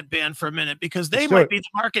about that band for a minute, because they might be the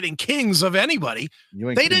marketing kings of anybody.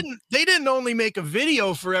 They didn't only make a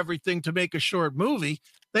video for everything to make a short movie.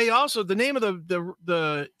 They also, the name of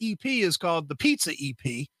the EP is called the Pizza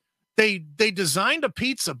EP. They designed a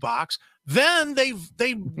pizza box. Then they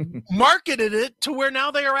marketed it to where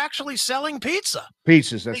now they are actually selling pizza.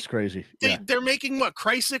 Pizzas, that's crazy. They're making what,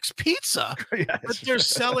 Kreissig's Pizza, but they're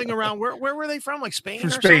selling around. Where were they from? Like Spain?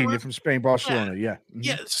 From Spain, they're from Spain, Barcelona. Yeah.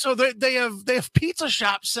 Yeah. So they have pizza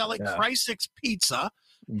shops selling Kreissig's Pizza,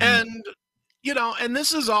 and and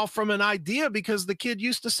this is all from an idea because the kid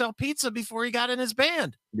used to sell pizza before he got in his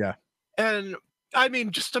band. Yeah. And I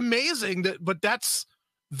mean, just amazing but that's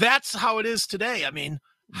how it is today. I mean,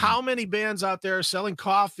 how many bands out there are selling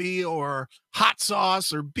coffee or hot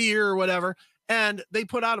sauce or beer or whatever, and they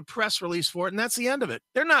put out a press release for it, and that's the end of it.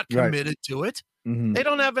 They're not committed to it. They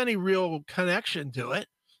don't have any real connection to it.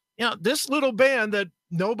 This little band that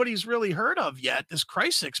nobody's really heard of yet, this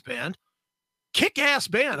Kreissig's band, kick-ass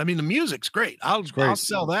band. I mean, the music's great. I'll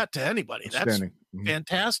sell that to anybody. That's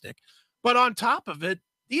fantastic. But on top of it,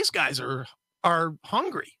 these guys are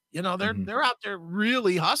hungry. They're out there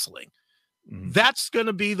really hustling. That's going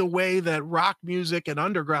to be the way that rock music and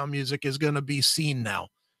underground music is going to be seen now.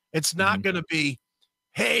 It's not going to be,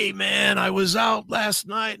 hey, man, I was out last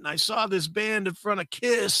night and I saw this band in front of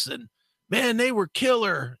Kiss and, man, they were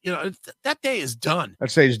killer. That day is done. That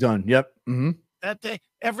day is done. Yep. That day,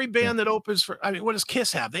 every band that opens for, I mean, what does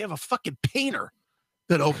Kiss have? They have a fucking painter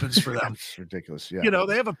that opens for them. It's ridiculous. Yeah.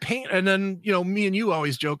 They have a paint. And then, me and you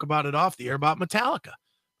always joke about it off the air about Metallica.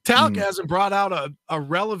 Metallica hasn't brought out a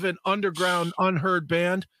relevant underground unheard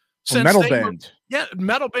band since metal band.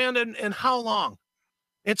 Metal band. And how long?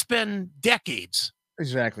 It's been decades.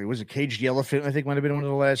 Exactly. Was it Caged the Elephant? I think might have been one of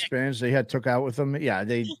the last bands they took out with them. Yeah, and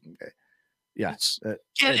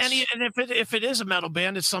if it is a metal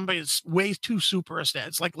band, it's somebody that's way too super established.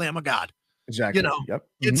 It's like Lamb of God. Exactly. Yep.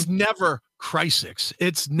 It's never Kreissig's.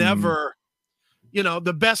 It's never.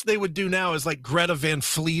 The best they would do now is like Greta Van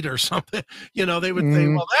Fleet or something. They would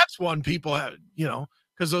think, well, that's one people have,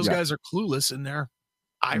 because those guys are clueless in their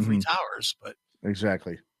ivory towers. But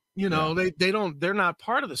exactly, they're not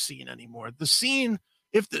part of the scene anymore. The scene,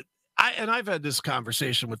 I've had this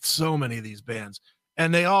conversation with so many of these bands,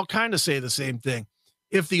 and they all kind of say the same thing.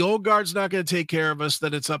 If the old guard's not going to take care of us,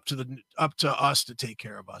 then it's up to us to take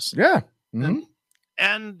care of us. Yeah.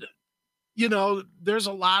 And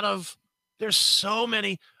there's so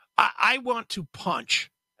many. I want to punch,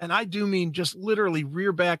 and I do mean just literally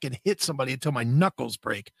rear back and hit somebody until my knuckles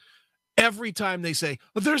break every time they say,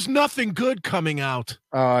 there's nothing good coming out.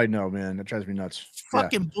 Oh, I know, man. That drives me nuts.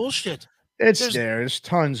 Fucking bullshit. There's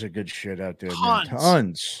tons of good shit out there, man.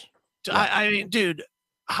 Tons. I mean, dude,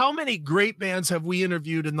 how many great bands have we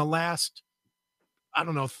interviewed in the last, I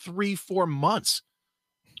don't know, 3-4 months?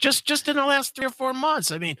 Just in the last 3 or 4 months.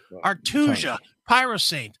 I mean, Artusia,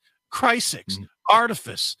 Pyrosaint, Kreissig's,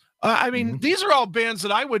 Artifice. I mean, these are all bands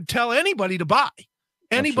that I would tell anybody to buy.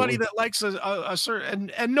 Anybody that likes a certain,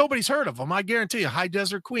 and nobody's heard of them. I guarantee you. High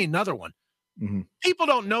Desert Queen, another one. People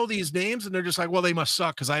don't know these names, and they're just like, well, they must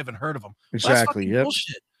suck because I haven't heard of them. Exactly. Well,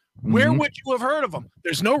 bullshit. Where would you have heard of them?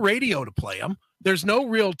 There's no radio to play them. There's no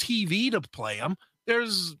real TV to play them.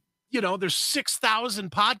 There's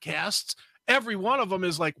 6,000 podcasts. Every one of them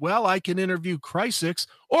is like, well, I can interview Kreissig's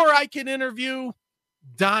or I can interview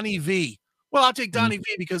Donnie V. Well, I'll take Donnie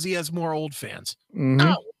V because he has more old fans.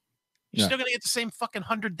 No, you're still going to get the same fucking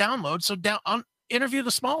 100 downloads. So interview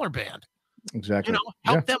the smaller band. Exactly.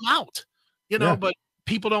 Help them out. But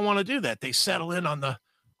people don't want to do that. They settle in on the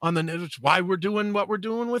news. Why we're doing what we're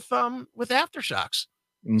doing with Aftershocks.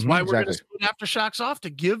 It's why we're going to split Aftershocks off, to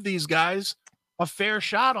give these guys a fair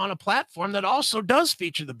shot on a platform that also does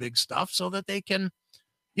feature the big stuff, so that they can,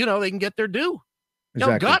 they can get their due.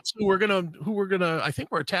 Exactly. Guts, who we're gonna, I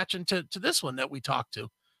think we're attaching to this one that we talked to.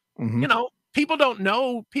 People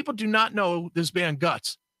do not know this band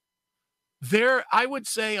Guts. I would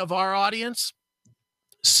say, of our audience,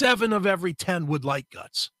 7 of every 10 would like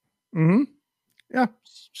Guts. Yeah.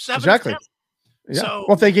 7 exactly. Yeah. So,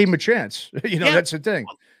 well, if they gave him a chance, that's the thing.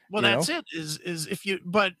 Well, that's it. Is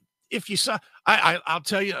if you saw, I'll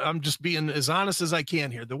tell you, I'm just being as honest as I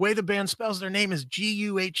can here. The way the band spells their name is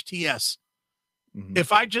Guhts.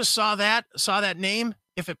 If I just saw that name,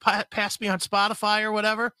 if it passed me on Spotify or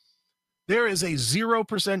whatever, there is a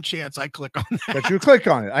 0% chance I click on that. But you click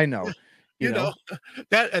on it. I know. You know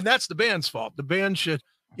that, that's the band's fault. The band should,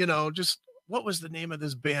 just, what was the name of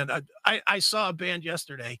this band? I saw a band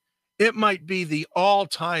yesterday. It might be the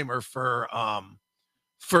all-timer for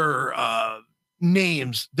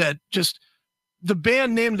names that just the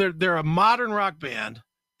band name. They're a modern rock band,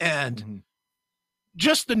 and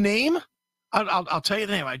just the name. I'll tell you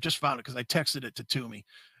the name. I just found it because I texted it to Toomey.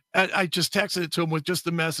 I just texted it to him with just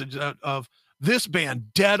the message of this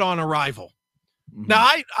band, Dead on Arrival.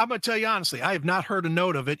 Now, I'm going to tell you honestly, I have not heard a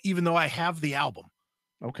note of it, even though I have the album.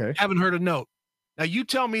 Okay. Haven't heard a note. Now, you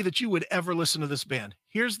tell me that you would ever listen to this band.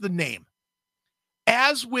 Here's the name.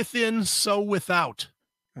 As Within, So Without.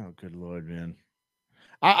 Oh, good Lord, man.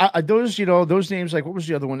 I those names, like what was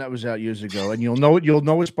the other one that was out years ago? And you'll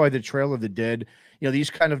know it's by the Trail of the Dead.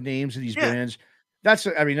 These kind of names of these bands.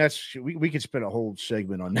 We could spend a whole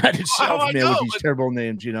segment on that itself, man, with these terrible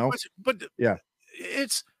names, But yeah,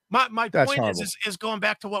 it's my point is going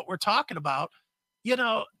back to what we're talking about.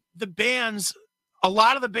 The bands, a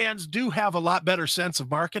lot of the bands do have a lot better sense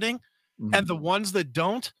of marketing, and the ones that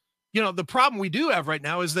don't, the problem we do have right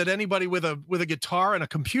now is that anybody with a guitar and a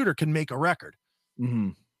computer can make a record.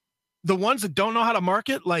 The ones that don't know how to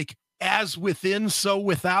market, like As Within, So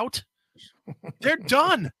Without, they're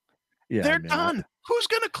done. Yeah, they're done. Who's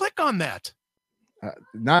going to click on that?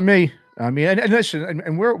 Not me. I mean, and listen, and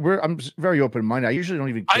I'm very open minded. I usually don't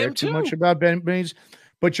even care too much about bands,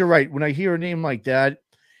 but you're right. When I hear a name like that,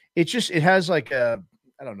 it has like I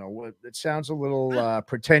don't know, it sounds a little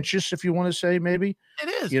pretentious, if you want to say, maybe. It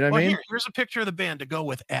is. You know what I mean? Here's a picture of the band to go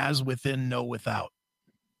with As Within, No Without.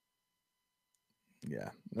 Yeah.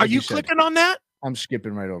 Are you clicking on that? I'm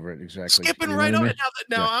skipping right over it. Exactly. Skipping right over it.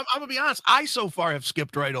 Now I'm going to be honest. I so far have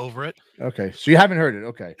skipped right over it. Okay. So you haven't heard it.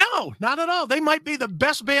 Okay. No, not at all. They might be the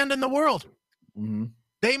best band in the world.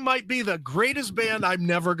 They might be the greatest band I'm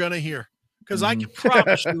never going to hear. Because I can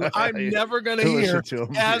promise you, I'm never going to hear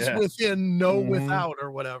As Within, No Without,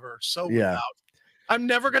 or whatever. So Without. I'm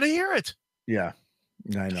never going to hear it. Yeah.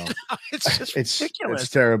 I know. It's just ridiculous.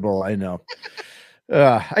 It's terrible. I know.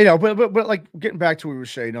 I know, but like getting back to what we were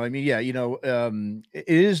saying, I mean, it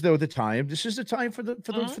is though the time. This is the time for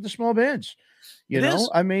the small bands.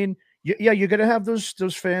 I mean, you're gonna have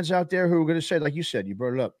those fans out there who are gonna say, like you said, you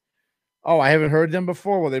brought it up. Oh, I haven't heard them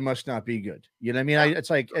before. Well, they must not be good. You know what I mean? It's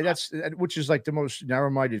like which is like the most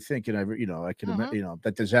narrow-minded thinking I can imagine,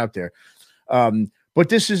 that there's out there. But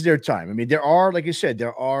this is their time. I mean, there are, like I said,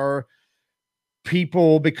 there are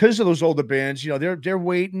people, because of those older bands, they're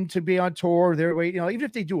waiting to be on tour. They're waiting, even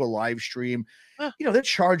if they do a live stream, they're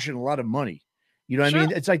charging a lot of money. You know what I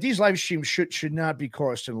mean? It's like these live streams should not be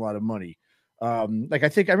costing a lot of money. Like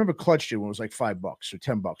I remember Clutch did when it was like $5 or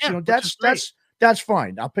 $10. That's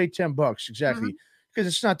fine. I'll pay $10 exactly, because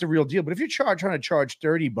it's not the real deal. But if you're trying to charge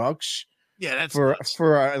 $30, that's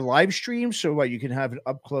for a live stream, so you can have it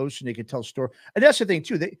up close and they can tell story. And that's the thing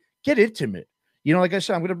too. They get intimate. Like I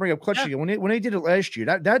said, I'm going to bring up Clutch again. When they did it last year,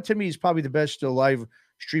 that to me is probably the best live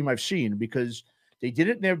stream I've seen, because they did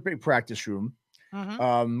it in their big practice room,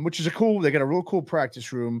 which is they got a real cool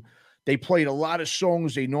practice room. They played a lot of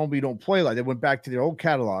songs they normally don't play. Like they went back to their old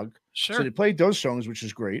catalog. Sure. So they played those songs, which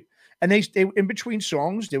is great. And they in between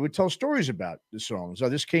songs, they would tell stories about the songs. Oh,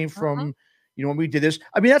 this came from, when we did this.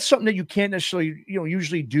 I mean, that's something that you can't necessarily,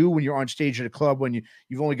 usually do when you're on stage at a club, when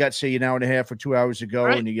you've only got, say, an hour and a half or 2 hours to go,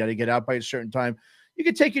 and you got to get out by a certain time. You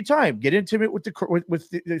can take your time, get intimate with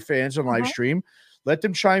the fans on live stream, let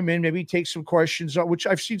them chime in, maybe take some questions, which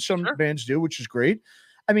I've seen some bands do, which is great.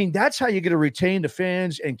 I mean, that's how you're going to retain the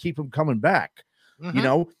fans and keep them coming back.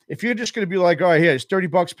 If you're just going to be like, oh, here, it's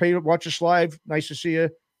 $30, pay to watch us live. Nice to see you.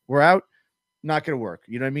 We're out. Not going to work.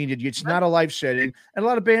 You know what I mean? It's not a live setting. And a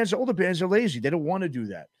lot of bands, older bands, are lazy. They don't want to do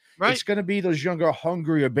that. Right. It's going to be those younger,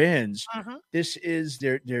 hungrier bands. This is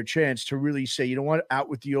their chance to really say, you know what, out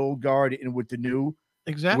with the old guard and with the new.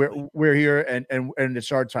 Exactly. We're here, and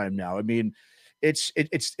it's our time now. I mean, it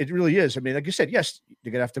really is. I mean, like you said, yes,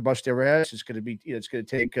 they're gonna have to bust their ass. It's gonna be, it's gonna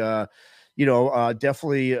take,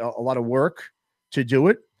 definitely a lot of work to do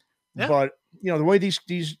it. Yeah. But the way these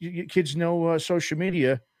kids know social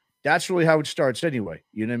media, that's really how it starts anyway.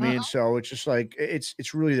 You know what I mean? So it's just like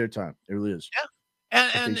it's really their time. It really is. Yeah.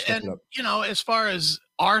 And as far as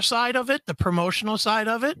our side of it, the promotional side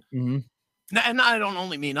of it, and I don't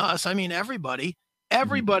only mean us. I mean everybody.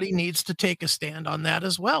 Everybody needs to take a stand on that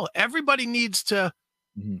as well. Everybody needs to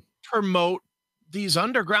promote these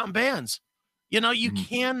underground bands. You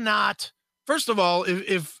cannot. First of all,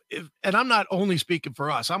 if and I'm not only speaking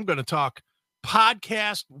for us, I'm going to talk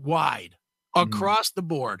podcast wide across the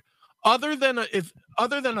board. Other than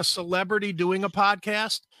a celebrity doing a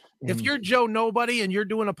podcast, if you're Joe Nobody and you're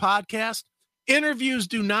doing a podcast, interviews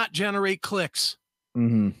do not generate clicks.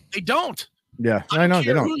 They don't. Yeah, I know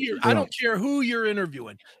they don't. I don't care who you're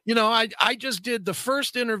interviewing. I just did the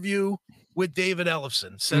first interview with David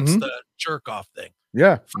Ellefson since the jerk off thing.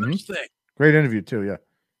 Yeah. First thing. Great interview too. Yeah.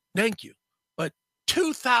 Thank you. But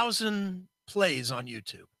 2,000 plays on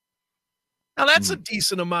YouTube. Now that's a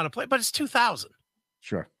decent amount of play, but it's 2,000.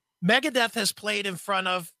 Sure. Megadeth has played in front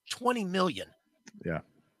of 20 million. Yeah.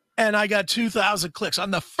 And I got 2,000 clicks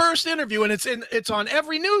on the first interview, and it's on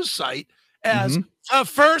every news site as the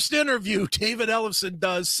first interview David Ellefson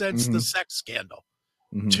does since the sex scandal.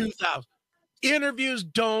 2,000 interviews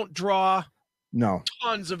don't draw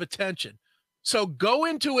tons of attention. So go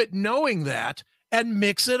into it knowing that and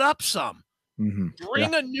mix it up some.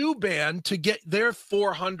 Bring a new band to get their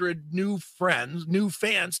 400 new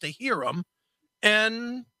fans to hear them,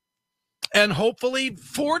 and hopefully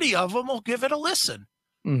 40 of them will give it a listen.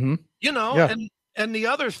 You know, and the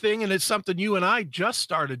other thing, and it's something you and I just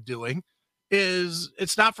started doing, is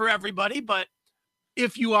it's not for everybody, but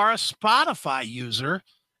if you are a Spotify user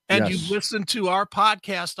and you listen to our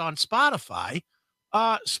podcast on Spotify,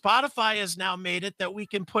 Spotify has now made it that we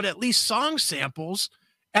can put at least song samples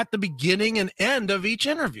at the beginning and end of each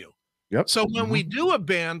interview. So when we do a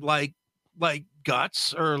band like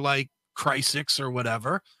Guts or like Chrysix or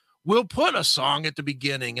whatever, we'll put a song at the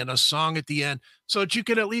beginning and a song at the end so that you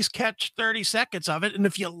can at least catch 30 seconds of it. And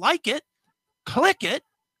if you like it, click it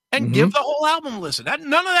and give the whole album a listen. None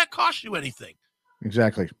of that costs you anything.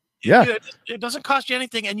 Exactly. Yeah. It doesn't cost you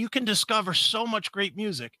anything, and you can discover so much great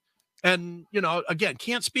music. And, you know, again,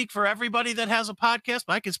 can't speak for everybody that has a podcast,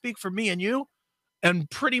 but I can speak for me and you, and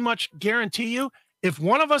pretty much guarantee you, if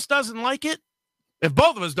one of us doesn't like it, if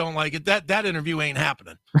both of us don't like it, that interview ain't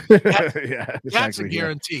happening. That's a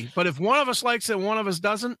guarantee. But if one of us likes it and one of us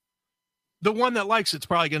doesn't, the one that likes it's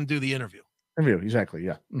probably going to do the interview. Exactly.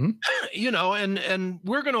 Yeah. You know, and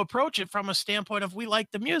we're going to approach it from a standpoint of we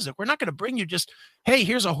like the music. We're not going to bring you just, hey,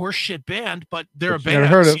 here's a horseshit band, but they're a band.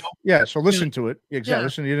 Never heard of. Yeah. So listen to it. Exactly.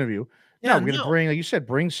 Listen to the interview. Yeah, we're going to bring, like you said,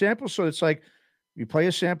 bring samples. So it's like you play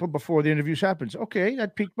a sample before the interviews happens. Okay,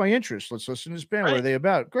 that piqued my interest. Let's listen to this band. What are they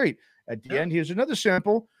about? Great. At the end, here's another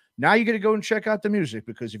sample. Now you got to go and check out the music,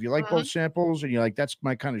 because if you like both samples and you're like, that's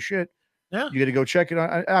my kind of shit, you got to go check it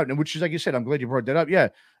out. And which is, like you said, I'm glad you brought that up. Yeah,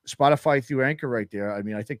 Spotify through Anchor right there. I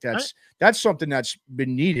mean, I think that's something that's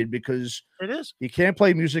been needed, because it is. You can't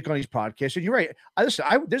play music on these podcasts. And you're right.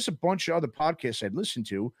 There's a bunch of other podcasts I'd listen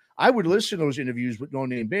to. I would listen to those interviews with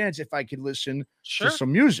no-name bands if I could listen to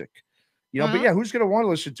some music. You know, but yeah, who's going to want to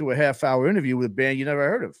listen to a half-hour interview with a band you never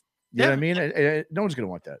heard of? You know what I mean? No one's going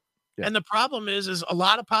to want that. Yeah. And the problem is a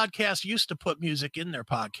lot of podcasts used to put music in their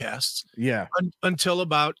podcasts. Yeah. Until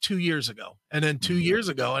about 2 years ago. And then 2 years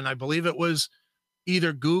ago, and I believe it was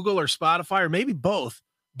either Google or Spotify or maybe both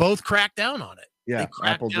cracked down on it. Yeah.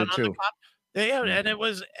 Apple did too. And it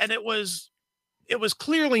was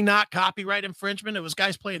clearly not copyright infringement. It was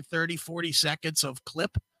guys playing 30, 40 seconds of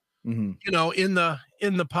clip, you know, in the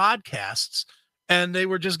podcasts, and they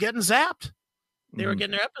were just getting zapped. They were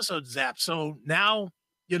getting their episodes zapped. So now,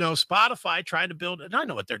 you know, Spotify trying to build, and I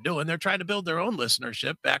know what they're doing. They're trying to build their own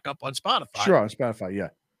listenership back up on Spotify. Sure, on Spotify, yeah.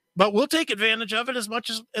 But we'll take advantage of it as much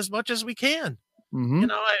as we can. You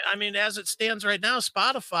know, I mean, as it stands right now,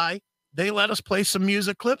 Spotify, they let us play some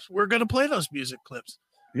music clips. We're going to play those music clips.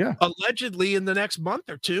 Yeah. Allegedly, in the next month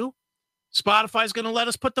or two, Spotify's going to let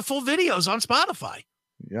us put the full videos on Spotify.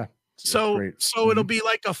 Yeah. So it'll be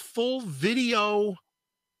like a full video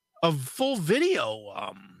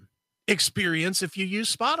experience if you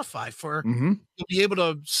use Spotify you'll be able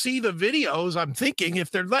to see the videos. I'm thinking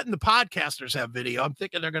if they're letting the podcasters have video, I'm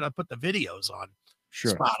thinking they're going to put the videos on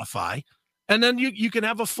Spotify, and then you can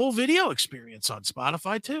have a full video experience on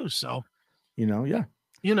Spotify too. So, you know,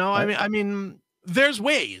 I mean, there's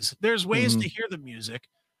ways to hear the music.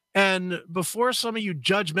 And before some of you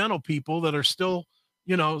judgmental people that are still,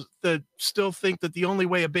 you know, that still think that the only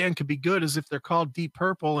way a band could be good is if they're called Deep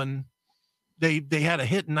Purple and they had a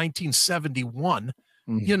hit in 1971,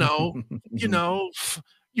 you know,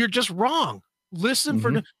 you're just wrong.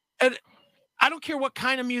 Listen and I don't care what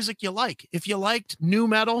kind of music you like. If you liked nu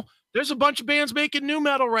metal, there's a bunch of bands making nu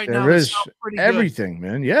metal right now. There is everything,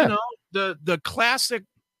 man. Yeah. You know, the classic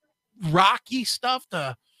rocky stuff,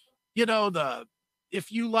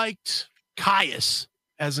 if you liked Caius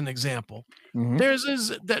as an example,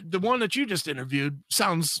 the one that you just interviewed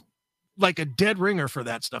sounds like a dead ringer for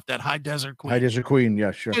that stuff. That High Desert Queen. High Desert Queen,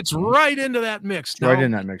 yeah, sure. It's right into that mix. Now, right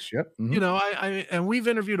in that mix, yep. You know, and we've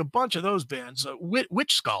interviewed a bunch of those bands.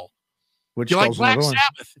 Witch Skull. If you like Black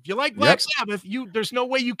Sabbath, Sabbath, there's no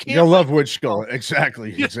way you can't. You'll love Witch Skull.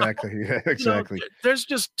 Exactly. Yeah, exactly. You know, there's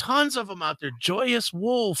just tons of them out there. Joyous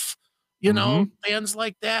Wolf, you know, bands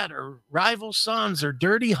like that, or Rival Sons, or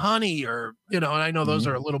Dirty Honey, or, you know, and I know those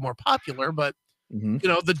are a little more popular, but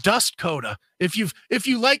the Dust Coda. If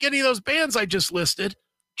you like any of those bands I just listed,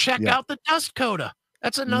 check out the Dust Coda.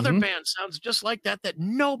 That's another band sounds just like that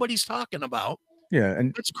nobody's talking about. Yeah,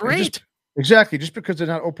 and it's great. Exactly. Just because they're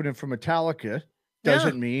not opening for Metallica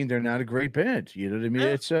doesn't mean they're not a great band. You know what I mean?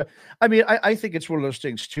 It's I think it's one of those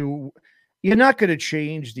things too. You're not going to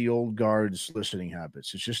change the old guard's listening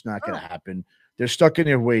habits. It's just not going to happen. They're stuck in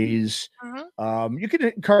their ways. You can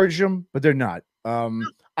encourage them, but they're not.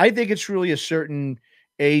 I think it's really a certain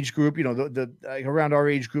age group, the around our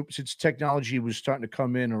age group, since technology was starting to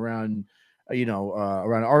come in around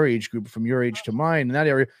around our age group, from your age to mine, in that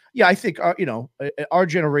area. Yeah, I think our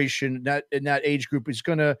generation, that in that age group, is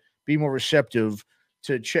going to be more receptive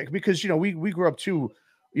to check, because we grew up too.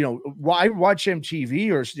 I watch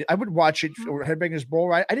MTV, or I would watch it, or Headbangers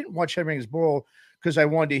Ball. I didn't watch Headbangers Ball because I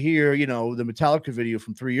wanted to hear the Metallica video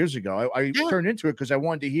from 3 years ago. I turned into it because I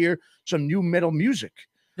wanted to hear some new metal music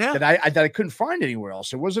that I couldn't find anywhere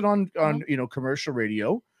else. It wasn't on commercial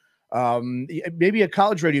radio. Maybe a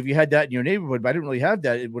college radio if you had that in your neighborhood, but I didn't really have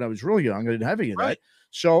that when I was real young. I didn't have any of that.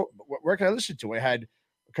 So where can I listen to? I had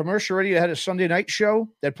commercial radio. I had a Sunday night show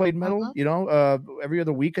that played metal, every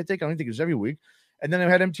other week, I think. I don't think it was every week. And then I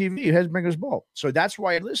had MTV. It had Bangers Ball. So that's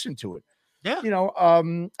why I listened to it. Yeah.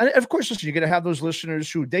 And of course, listen, you're going to have those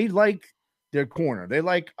listeners who they like their corner. They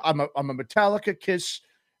like, I'm a Metallica, Kiss,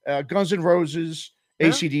 Guns N' Roses,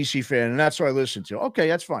 AC/DC fan, and that's what I listen to. Okay,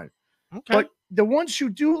 that's fine. Okay. But the ones who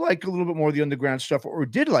do like a little bit more of the underground stuff, or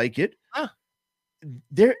did like it,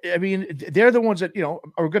 they're the ones that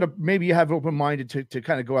are going to maybe have open-minded to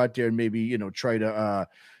kind of go out there and maybe try to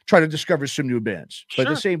discover some new bands. But at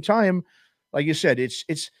the same time, like you said, it's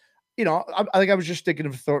I was just thinking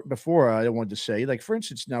of a thought before I wanted to say, like, for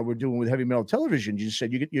instance, now we're doing with Heavy Metal Television. You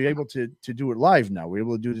said you're able to do it live now. We're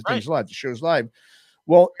able to do the things live, the shows live.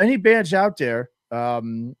 Well, any bands out there,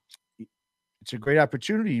 it's a great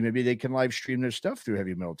opportunity. Maybe they can live stream their stuff through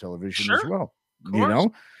Heavy Metal Television as well.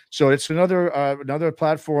 So it's another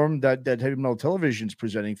platform that Heavy Metal Television is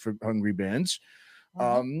presenting for hungry bands.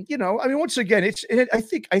 Once again, I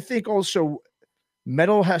think also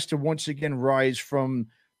metal has to once again rise from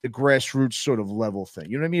the grassroots sort of level thing.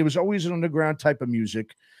 You know what I mean? It was always an underground type of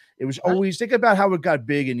music. It was always, think about how it got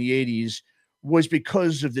big in the 80s was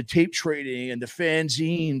because of the tape trading and the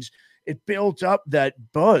fanzines. It built up that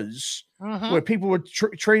buzz where people were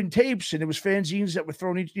trading tapes, and it was fanzines that were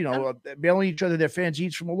thrown, mailing each other their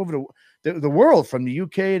fanzines from all over the world, from the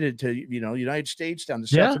UK to United States down to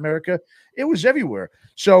South America. It was everywhere.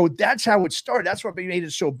 So that's how it started. That's what made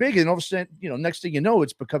it so big. And all of a sudden, next thing you know,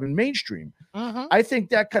 it's becoming mainstream. I think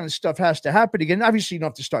that kind of stuff has to happen again. Obviously, you don't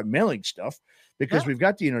have to start mailing stuff because we've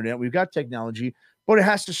got the internet, we've got technology, but it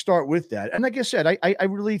has to start with that. And like I said, I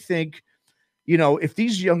really think, if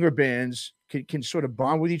these younger bands can sort of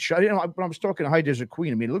bond with each other, when I was talking to High Desert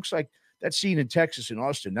Queen, I mean, it looks like that scene in Texas and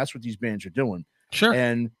Austin, that's what these bands are doing. Sure.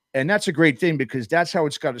 And that's a great thing, because that's how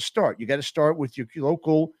it's got to start. You got to start with your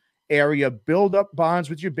local area, build up bonds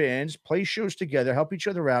with your bands, play shows together, help each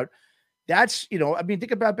other out. That's,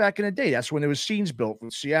 think about back in the day. That's when there was scenes built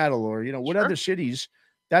with Seattle or, what other cities.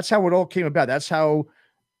 That's how it all came about. That's how,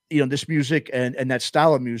 this music and that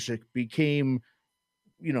style of music became,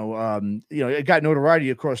 it got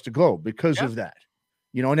notoriety across the globe because of that,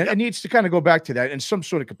 and it needs to kind of go back to that in some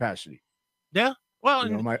sort of capacity. Yeah. Well,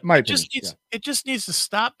 my opinion, it just needs to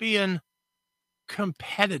stop being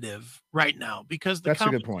competitive right now, because that's a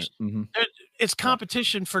good point. It's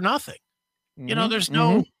competition for nothing. There's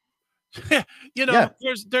no,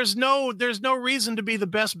 there's no reason to be the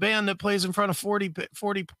best band that plays in front of 40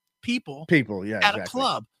 people at a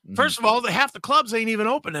club. First of all, half the clubs ain't even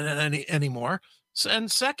open anymore.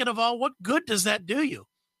 And second of all, what good does that do you?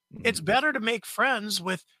 It's better to make friends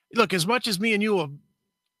with, look, as much as me and you will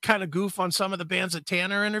kind of goof on some of the bands that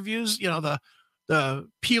Tanner interviews, the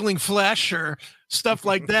Peeling Flesh or stuff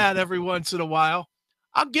like that every once in a while,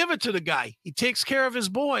 I'll give it to the guy. He takes care of his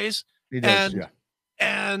boys. He does,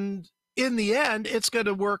 and in the end, it's going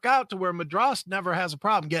to work out to where Madras never has a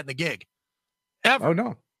problem getting a gig. Ever. Oh,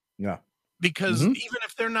 no. Yeah. Because even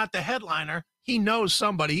if they're not the headliner, he knows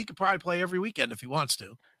somebody. He could probably play every weekend if he wants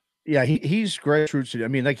to. Yeah, he's grassroots. I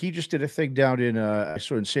mean, like, he just did a thing down in I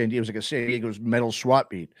saw in San Diego. It was like a San Diego's metal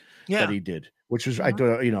swap meet that he did, which was I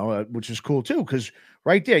thought which is cool too, because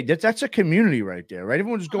right there, that's a community right there, right?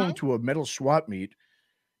 Everyone's going to a metal swap meet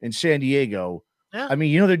in San Diego. Yeah. I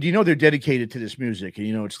mean, they're dedicated to this music,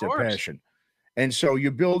 and it's their passion. And so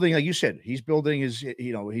you're building, like you said, he's building his,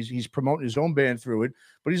 he's promoting his own band through it,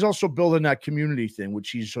 but he's also building that community thing,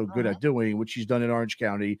 which he's so good at doing, which he's done in Orange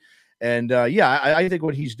County. And I think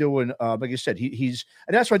what he's doing, like I said, and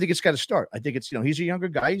that's why I think it's got to start. I think it's, he's a younger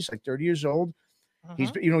guy. He's like 30 years old.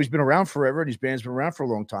 He's he's been around forever, and his band's been around for a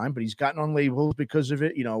long time, but he's gotten on labels because of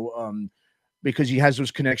it, because he has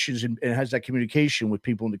those connections and has that communication with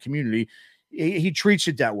people in the community. He treats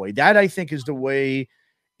it that way. That, I think, is the way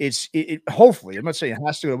hopefully, I'm not saying it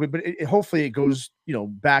has to go, but hopefully it goes,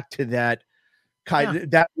 back to that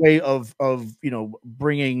that way of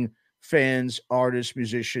bringing fans, artists,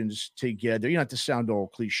 musicians together. You don't have to sound all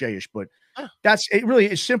cliche-ish, but that's it. Really,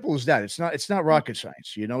 as simple as that. It's not rocket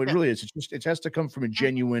science. It really is. It's just, it has to come from a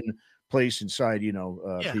genuine place inside,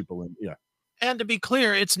 people. And and to be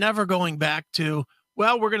clear, it's never going back to,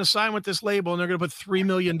 well, we're going to sign with this label and they're going to put $3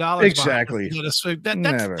 million exactly. That's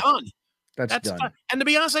done. That's done. And to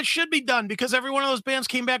be honest, that should be done, because every one of those bands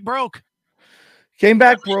came back broke.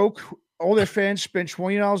 All their fans spent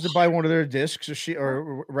 $20 to buy one of their discs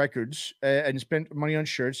or records, and spent money on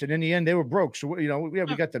shirts. And in the end, they were broke. So, we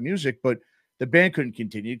got the music, but the band couldn't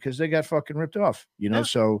continue because they got fucking ripped off,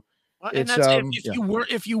 So it's,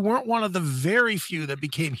 if you weren't one of the very few that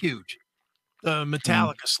became huge, the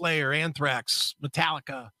Metallica, Slayer, Anthrax,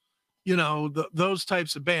 Metallica, those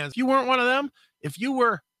types of bands. If you weren't one of them, if you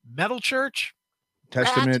were Metal Church,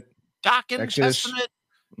 Testament, Dokken, Testament,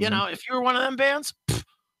 if you were one of them bands,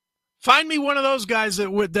 find me one of those guys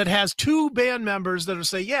that has two band members that will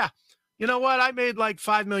say, yeah, you know what? I made like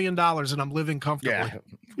 $5 million and I'm living comfortably. Yeah,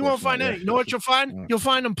 you won't find any. You know what you'll find? Yeah. You'll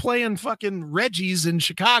find them playing fucking Reggie's in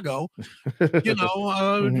Chicago,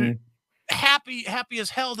 happy as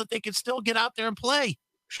hell that they could still get out there and play.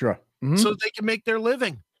 Sure. So they can make their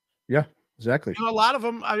living. Yeah, exactly. A lot of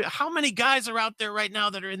them. How many guys are out there right now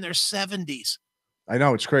that are in their 70s? I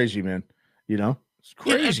know, it's crazy, man. It's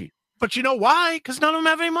crazy. Yeah, but you know why? Because none of them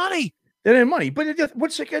have any money. They didn't have money. But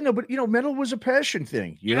once again, no. But metal was a passion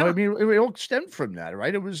thing. You know, I mean, it all stemmed from that,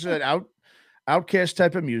 right? It was an outcast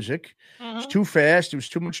type of music. It was too fast. It was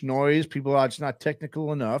too much noise. People thought it's not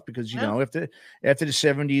technical enough because after the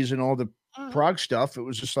 70s and all the prog stuff, it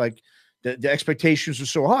was just like the expectations were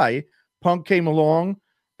so high. Punk came along,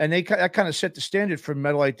 and that kind of set the standard for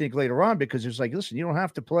metal, I think, later on, because it's like, listen, you don't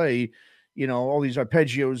have to play, all these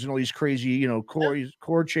arpeggios and all these crazy,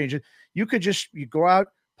 chord changes. You could you go out,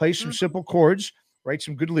 play some simple chords, write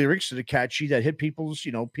some good lyrics that are catchy, that hit people's,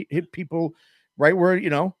 hit people right where,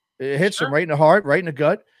 it hits them right in the heart, right in the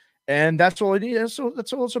gut. And that's all it is.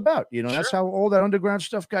 That's all it's about. That's how all that underground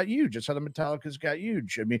stuff got huge. That's how the Metallicas got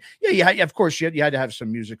huge. I mean, of course, you had to have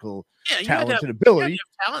some musical talent and ability.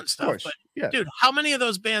 Talent stuff. But, dude, how many of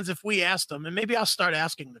those bands, if we asked them, and maybe I'll start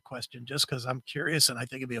asking the question just because I'm curious and I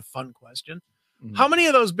think it'd be a fun question. How many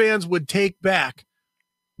of those bands would take back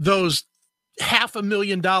those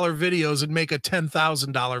 $500,000 videos and make a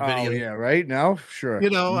 $10,000 video? Oh, yeah, right now, sure.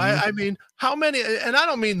 I mean, how many? And I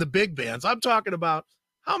don't mean the big bands. I'm talking about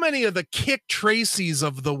how many of the Kick Tracys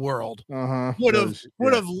of the world would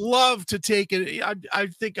have loved to take it. I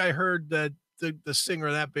think I heard that the singer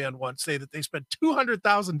of that band once say that they spent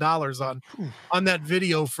 $200,000 on that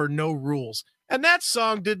video for No Rules, and that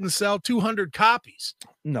song didn't sell 200 copies.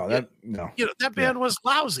 No, that band was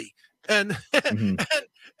lousy. And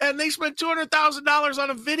and they spent $200,000 on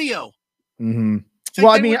a video. Well,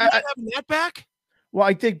 I mean, having that back. Well,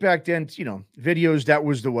 I think back then, videos, that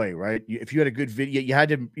was the way, right? If you had a good video, you had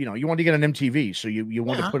to, you wanted to get on MTV, so you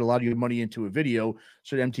wanted to put a lot of your money into a video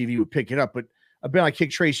so that MTV would pick it up. But a band like Kick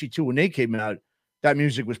Tracy too, when they came out, that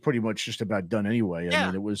music was pretty much just about done anyway. I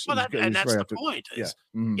mean, it was. Well, and that's the point. Is,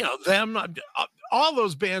 them, all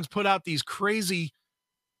those bands put out these crazy,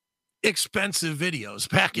 expensive videos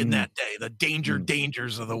back in that day. The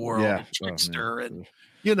Dangers of the world, Trickster, and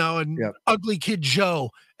Ugly Kid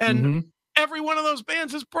Joe, and every one of those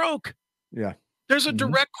bands is broke. Yeah, there's a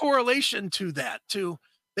direct correlation to that.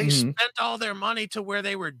 They spent all their money to where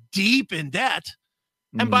they were deep in debt,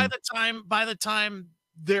 and by the time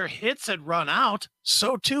their hits had run out,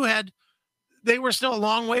 so too they were still a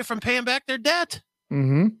long way from paying back their debt.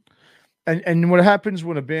 And what happens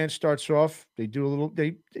when a band starts off, they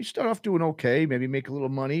start off doing okay, maybe make a little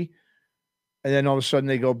money, and then all of a sudden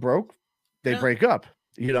they go broke, they break up.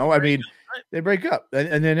 I mean, they break up,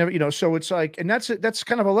 and then so it's like, and that's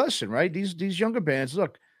kind of a lesson, right? These younger bands,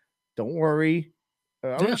 look, don't worry.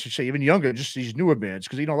 I should say even younger, just these newer bands,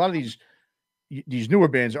 because a lot of these newer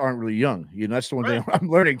bands aren't really young. That's the one thing I'm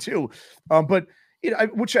learning too. But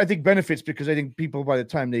which I think benefits, because I think people, by the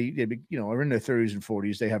time they are in their 30s and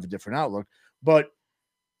 40s, they have a different outlook. But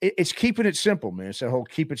it's keeping it simple, man. It's that whole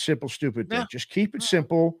keep it simple, stupid thing. Just keep it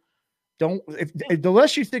simple. The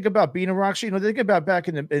less you think about being a rock star, think about back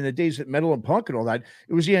in the days of metal and punk and all that,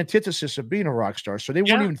 it was the antithesis of being a rock star. So they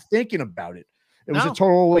weren't even thinking about it. It was a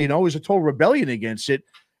total, it was a total rebellion against it.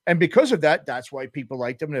 And because of that, that's why people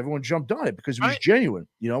liked him and everyone jumped on it, because it was genuine.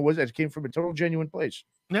 It came from a total genuine place.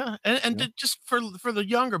 Yeah, and just for the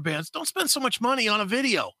younger bands, don't spend so much money on a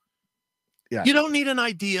video. Yeah, you don't need an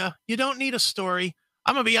idea. You don't need a story.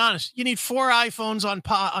 I'm gonna be honest. You need 4 iPhones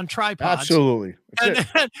on tripods. Absolutely,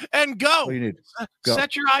 and go. All you need. Go.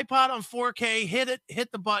 Set your iPod on 4K.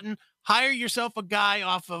 Hit the button. Hire yourself a guy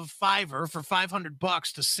off of Fiverr for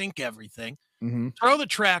 $500 to sync everything. Mm-hmm. Throw the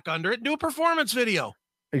track under it. Do a performance video.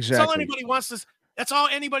 Exactly. That's all anybody wants to. That's all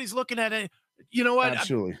anybody's looking at. It. You know what?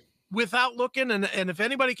 Absolutely. Without looking, and if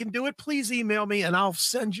anybody can do it, please email me and I'll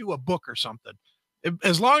send you a book or something.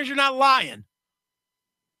 As long as you're not lying.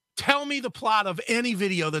 Tell me the plot of any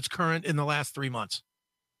video that's current in the last 3 months.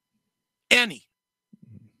 Any.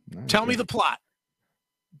 Tell me the plot.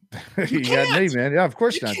 You got me, man. Yeah, of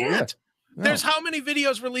course not. Yeah. No. There's how many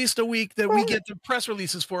videos released a week that we get the press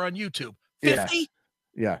releases for on YouTube? 50?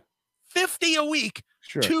 Yeah. 50 a week.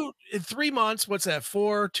 Sure. In 3 months, what's that?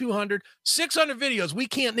 200, 600 videos. We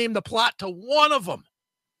can't name the plot to one of them.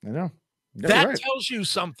 I know. That tells you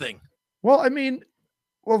something. Well, I mean,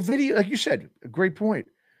 video, like you said, a great point.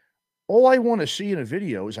 All I want to see in a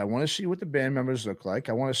video is I want to see what the band members look like.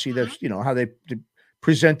 I want to see their, how they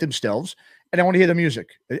present themselves, and I want to hear the music.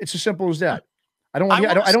 It's as simple as that. I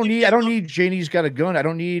don't need Janie's Got a Gun. I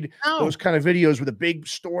don't need those kind of videos with a big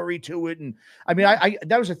story to it. And I mean, I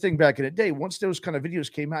that was a thing back in the day. Once those kind of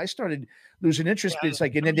videos came out, I started losing interest. But it's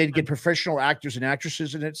like, and then they'd get professional actors and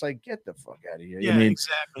actresses, and it's like, get the fuck out of here. Yeah,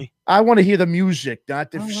 exactly. I want to hear the music,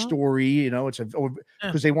 not the story. It's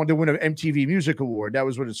because they wanted to win an MTV Music Award. That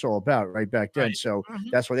was what it's all about, right back then. Right. So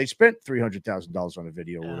that's why they spent $300,000 on a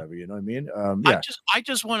video or whatever. You know what I mean? I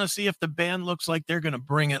just want to see if the band looks like they're going to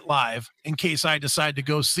bring it live in case I decide to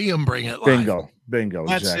go see them bring it live. Bingo.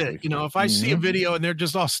 That's exactly. it. If I see a video and they're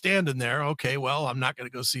just all standing there, okay, well, I'm not going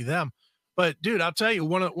to go see them. But dude, I'll tell you,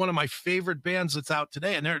 one of my favorite bands that's out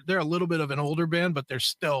today, and they're a little bit of an older band, but they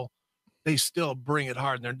still bring it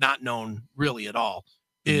hard, and they're not known really at all.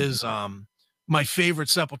 Is my favorite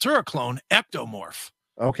Sepultura clone, Ectomorph.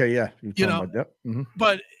 Okay, yeah, about that.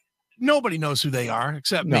 But nobody knows who they are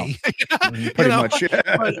except me. Pretty much.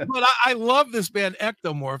 But I love this band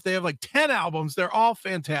Ectomorph. They have like 10 albums. They're all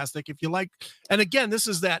fantastic. If you like, and again, this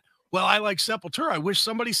is that. Well, I like Sepultura. I wish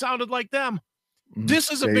somebody sounded like them.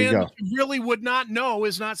 This is a band that you really would not know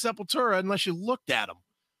is not Sepultura unless you looked at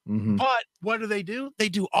them. But what do? They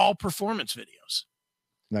do all performance videos.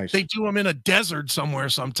 Nice. They do them in a desert somewhere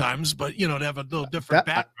sometimes, but to have a little different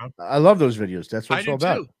background. I love those videos. That's what it's all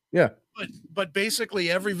about. Too. Yeah. But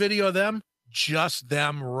basically every video of them, just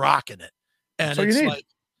them rocking it. And that's it's like,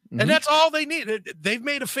 and that's all they need. They've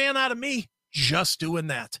made a fan out of me just doing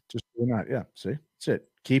that. Just doing that. Yeah. See, that's it.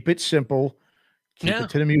 Keep it simple. Keep it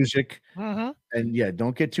to the music, and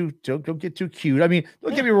don't get too cute. I mean,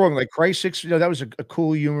 don't get me wrong. Like Crysis, that was a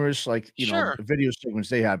cool, humorous, video segments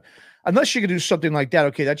they have. Unless you can do something like that,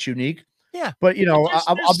 okay, that's unique. Yeah, but there's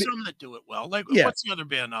some that do it well. Like what's the other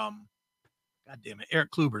band? God damn it,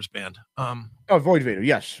 Eric Kluber's band. Void Vader.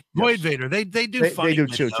 Yes, Void Vader. They do funny. They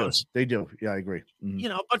do too. They do. Yeah, I agree.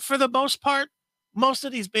 But for the most part, most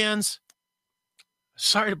of these bands.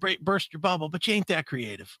 Sorry to burst your bubble, but you ain't that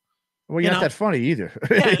creative. Well, you're not that funny either.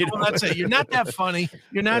 Yeah, well, that's it. You're not that funny.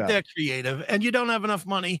 You're not that creative, and you don't have enough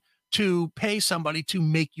money to pay somebody to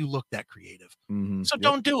make you look that creative. So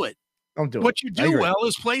don't do it. Don't do it. What you do well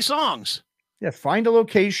is play songs. Yeah, find a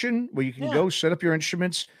location where you can go set up your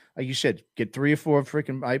instruments. Like you said, get 3 or 4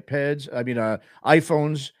 freaking iPads. I mean,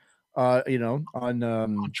 iPhones.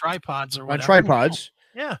 On tripods or whatever. On tripods.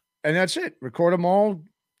 Yeah, and that's it. Record them all.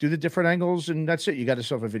 Do the different angles, and that's it. You got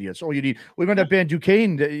yourself a video. That's all you need. We remember that band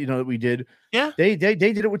Duquesne that we did. Yeah. They did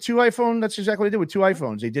it with 2 iPhones. That's exactly what they did with 2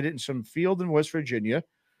 iPhones. They did it in some field in West Virginia.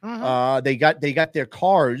 They got their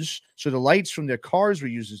cars, so the lights from their cars were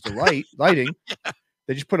used as the lighting.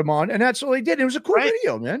 They just put them on, and that's all they did. It was a cool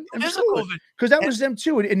video, man. It was cool because that was them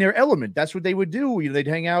too in their element. That's what they would do. They'd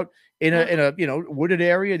hang out in a wooded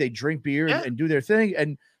area. They drink beer and do their thing,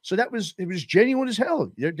 and so it was genuine as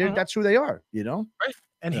hell. That's who they are, Right.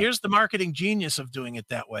 And here's the marketing genius of doing it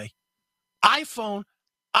that way. iPhone,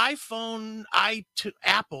 to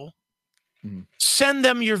Apple, send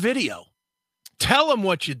them your video. Tell them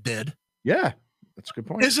what you did. Yeah, that's a good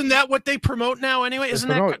point. Isn't that what they promote now anyway? Isn't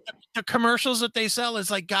that the commercials that they sell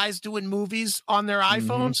is like guys doing movies on their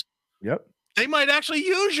iPhones? Yep. They might actually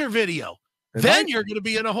use your video. You're going to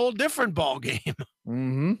be in a whole different ball game.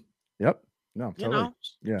 Yep. No, totally.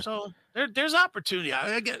 Yeah. So there's opportunity.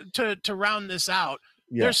 I get to round this out.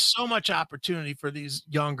 Yeah. There's so much opportunity for these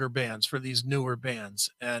younger bands, for these newer bands,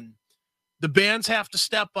 and the bands have to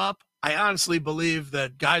step up. I honestly believe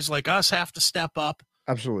that guys like us have to step up.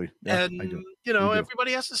 Absolutely. Yeah, And I do.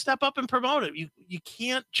 everybody has to step up and promote it. You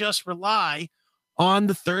can't just rely on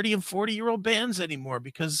the 30 and 40-year-old bands anymore,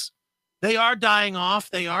 because they are dying off,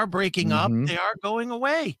 they are breaking up, they are going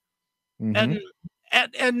away. And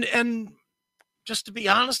just to be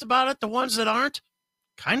honest about it, the ones that aren't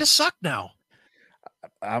kind of suck now.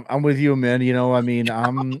 I'm with you, man. I mean,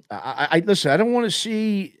 I listen. I don't want to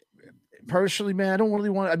see personally, man. I don't really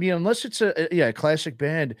want. I mean, unless it's a classic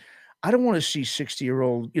band. I don't want to see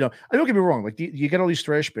 60-year-old. I don't get me wrong. Like you get all these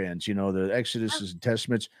thrash bands. The Exoduses and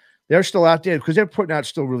Testaments. They're still out there because they're putting out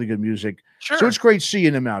still really good music. Sure. So it's great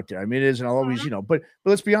seeing them out there. I mean, it is, and I'll always, but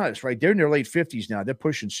let's be honest, right? They're in their late 50s now. They're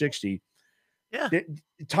pushing 60. Yeah.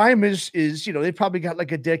 Time is they probably got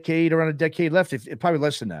like around a decade left. If probably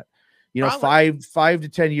less than that. Probably. 5 to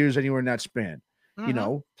 10 years anywhere in that span.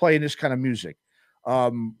 Playing this kind of music.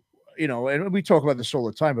 And we talk about this all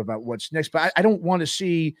the time about what's next, but I don't want to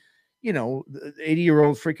see, the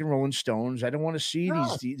 80-year-old freaking Rolling Stones. I don't want to see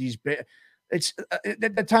these. It's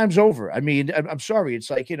that time's over. I mean, I'm sorry. It's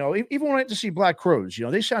like, even when I went to see Black Crowes,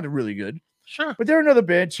 they sounded really good. Sure. But they're another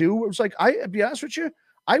band too. It was like, I'll be honest with you,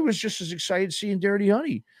 I was just as excited seeing Dirty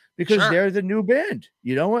Honey because they're the new band,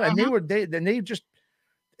 and they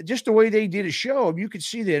just the way they did a show, you could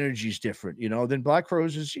see the energy is different, than Black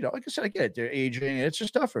Crowes is, like I said, I get it. They're aging. It's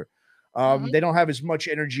just tougher. They don't have as much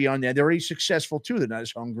energy on there. They're already successful too. They're not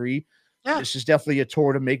as hungry. Yeah. This is definitely a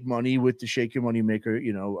tour to make money with the Shake Your Money Maker,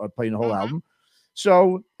 playing the whole album.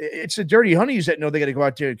 So it's the Dirty Honeys that know they got to go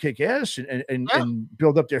out there and kick ass and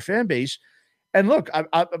build up their fan base. And look,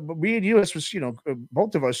 we and you, this was,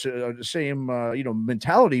 both of us are the same,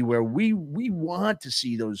 mentality where we want to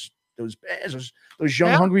see those bands, those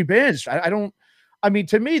young, hungry bands. I mean,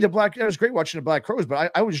 to me, it was great watching the Black Crowes,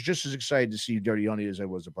 but I was just as excited to see Dirty Honey as I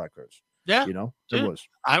was the Black Crowes. Yeah. It was.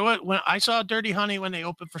 When I saw Dirty Honey when they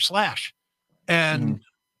opened for Slash, and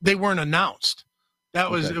they weren't announced. It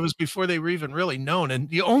was before they were even really known. And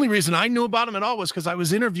the only reason I knew about them at all was because I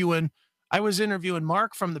was interviewing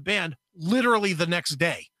Mark from the band literally the next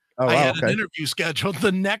day. I had an interview scheduled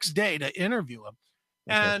the next day to interview him.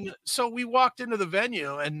 Okay. And so we walked into the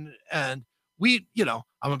venue and we, I'm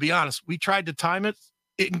gonna be honest, we tried to time it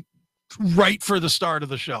right for the start of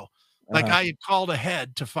the show. Like I had called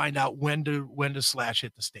ahead to find out when to Slash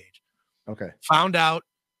hit the stage. Okay. Found out,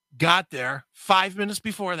 got there 5 minutes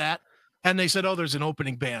before that, and they said, "Oh, there's an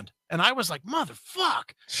opening band." And I was like,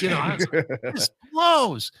 "Motherfuck!" I was like, this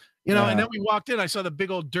blows. And then we walked in. I saw the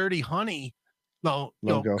big old Dirty Honey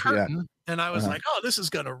logo, curtain, and I was like, "Oh, this is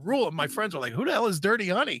gonna rule." And my friends were like, "Who the hell is Dirty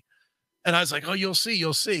Honey?" And I was like, "Oh, you'll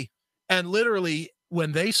see." And literally,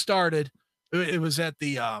 when they started, it was at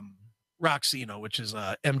the Roxino, which is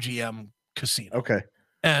a MGM casino. Okay.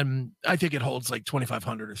 And I think it holds like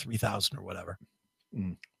 2,500 or 3,000 or whatever.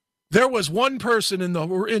 There was one person in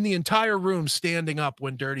the entire room standing up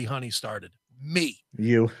when Dirty Honey started. Me.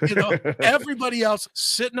 Everybody else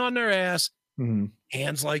sitting on their ass,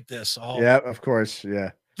 hands like this. Yeah, of course.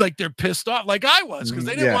 Yeah. Like they're pissed off, like I was, because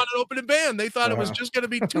they didn't want an opening band. They thought it was just going to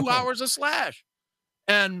be 2 hours of Slash.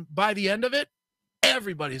 And by the end of it,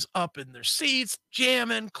 everybody's up in their seats,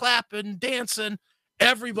 jamming, clapping, dancing.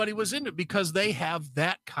 Everybody was in it because they have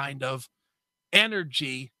that kind of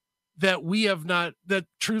energy that we have not, that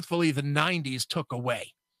truthfully the 90s took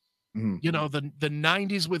away. The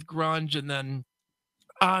 90s with grunge, and then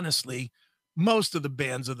honestly, most of the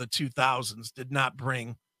bands of the 2000s did not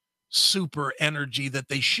bring super energy that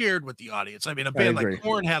they shared with the audience. I mean, a band like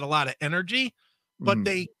Korn had a lot of energy, but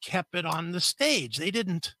they kept it on the stage. They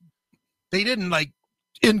didn't like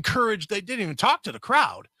encourage, they didn't even talk to the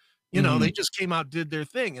crowd. They just came out, did their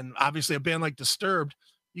thing. And obviously a band like Disturbed,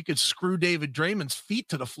 you could screw David Draymond's feet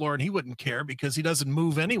to the floor and he wouldn't care because he doesn't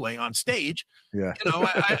move anyway on stage. Yeah.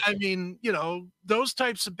 I mean, those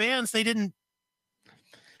types of bands, they didn't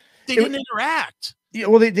interact. Yeah,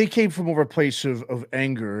 well, they came from over a place of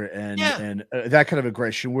anger and that kind of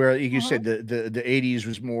aggression, where you said the 80s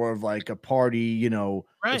was more of like a party,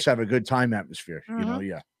 let's have a good time atmosphere,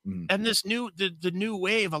 And this the new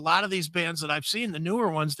wave, a lot of these bands that I've seen, the newer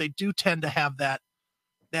ones, they do tend to have that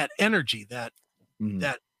energy, that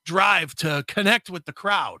drive to connect with the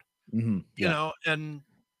crowd, and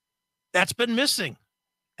that's been missing.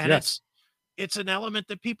 And it's an element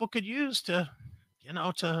that people could use to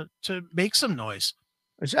make some noise.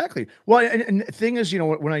 Exactly. Well, and the thing is,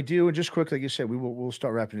 when I do, and just quickly, like you said, we'll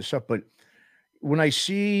start wrapping this up, but when I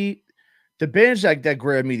see the bands that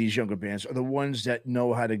grab me, these younger bands, are the ones that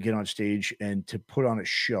know how to get on stage and to put on a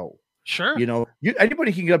show. Sure.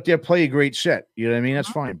 Anybody can get up there, play a great set. You know what I mean? That's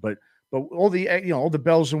fine. But but all the all the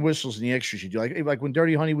bells and whistles and the extras you do, like when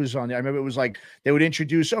Dirty Honey was on there, I remember it was like they would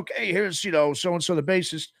introduce, okay, here's so and so the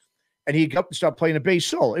bassist, and he'd go up and start playing a bass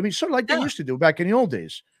solo. I mean, sort of like they used to do back in the old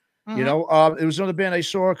days. It was another band I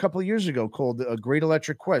saw a couple of years ago called Great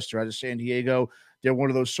Electric Quest. They're out of San Diego. They're one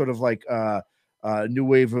of those sort of like new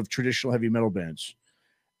wave of traditional heavy metal bands.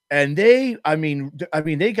 And they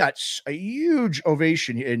got a huge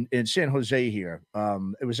ovation in San Jose here.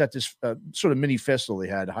 It was at this sort of mini festival they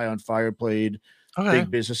had. High on Fire played,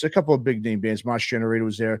 Big Business, a couple of big name bands. Mosh Generator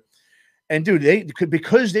was there. And dude,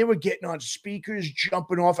 because they were getting on speakers,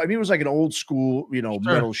 jumping off. I mean, it was like an old school,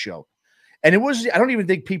 metal show. And I don't even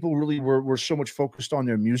think people really were so much focused on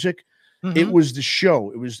their music. It was the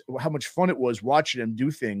show. It was how much fun it was watching them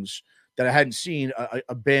do things that I hadn't seen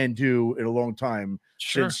a band do in a long time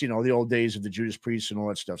since, the old days of the Judas Priest and all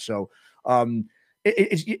that stuff. So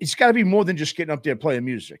it's got to be more than just getting up there playing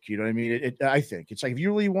music. You know what I mean? I think it's like, if you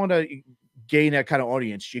really want to gain that kind of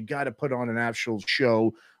audience, you got to put on an actual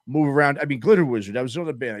show, move around. I mean, Glitter Wizard, that was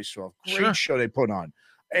another band I saw. Great show they put on.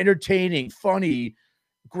 Entertaining, funny,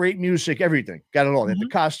 great music, everything. Got it all. The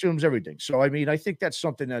costumes, everything. So, I mean, I think that's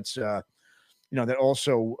something that's, that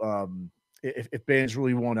also, if bands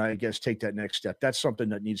really want to, I guess, take that next step, that's something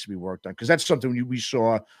that needs to be worked on, because that's something we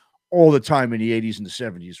saw all the time in the 80s and the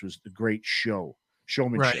 70s was the great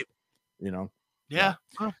showmanship, Yeah.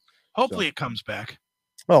 Well, hopefully it comes back.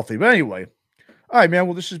 Healthy. But anyway, all right, man.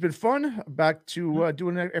 Well, this has been fun. Back to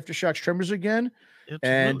doing Aftershocks Tremors again. Absolutely.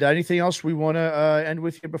 And anything else we want to end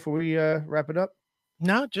with here before we wrap it up?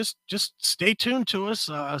 No, just stay tuned to us,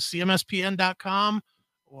 cmspn.com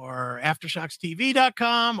or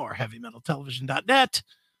aftershockstv.com or heavymetaltelevision.net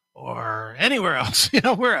or anywhere else.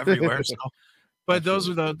 We're everywhere. So, but those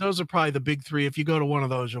are probably the big three. If you go to one of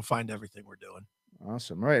those, you'll find everything we're doing.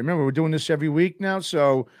 Awesome. All right. Remember, we're doing this every week now,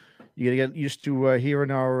 so you got to get used to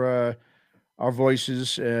hearing our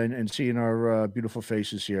voices and seeing our beautiful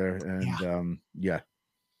faces here. And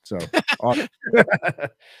so awesome.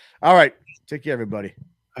 All right. Take care, everybody.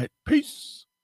 All right. Peace.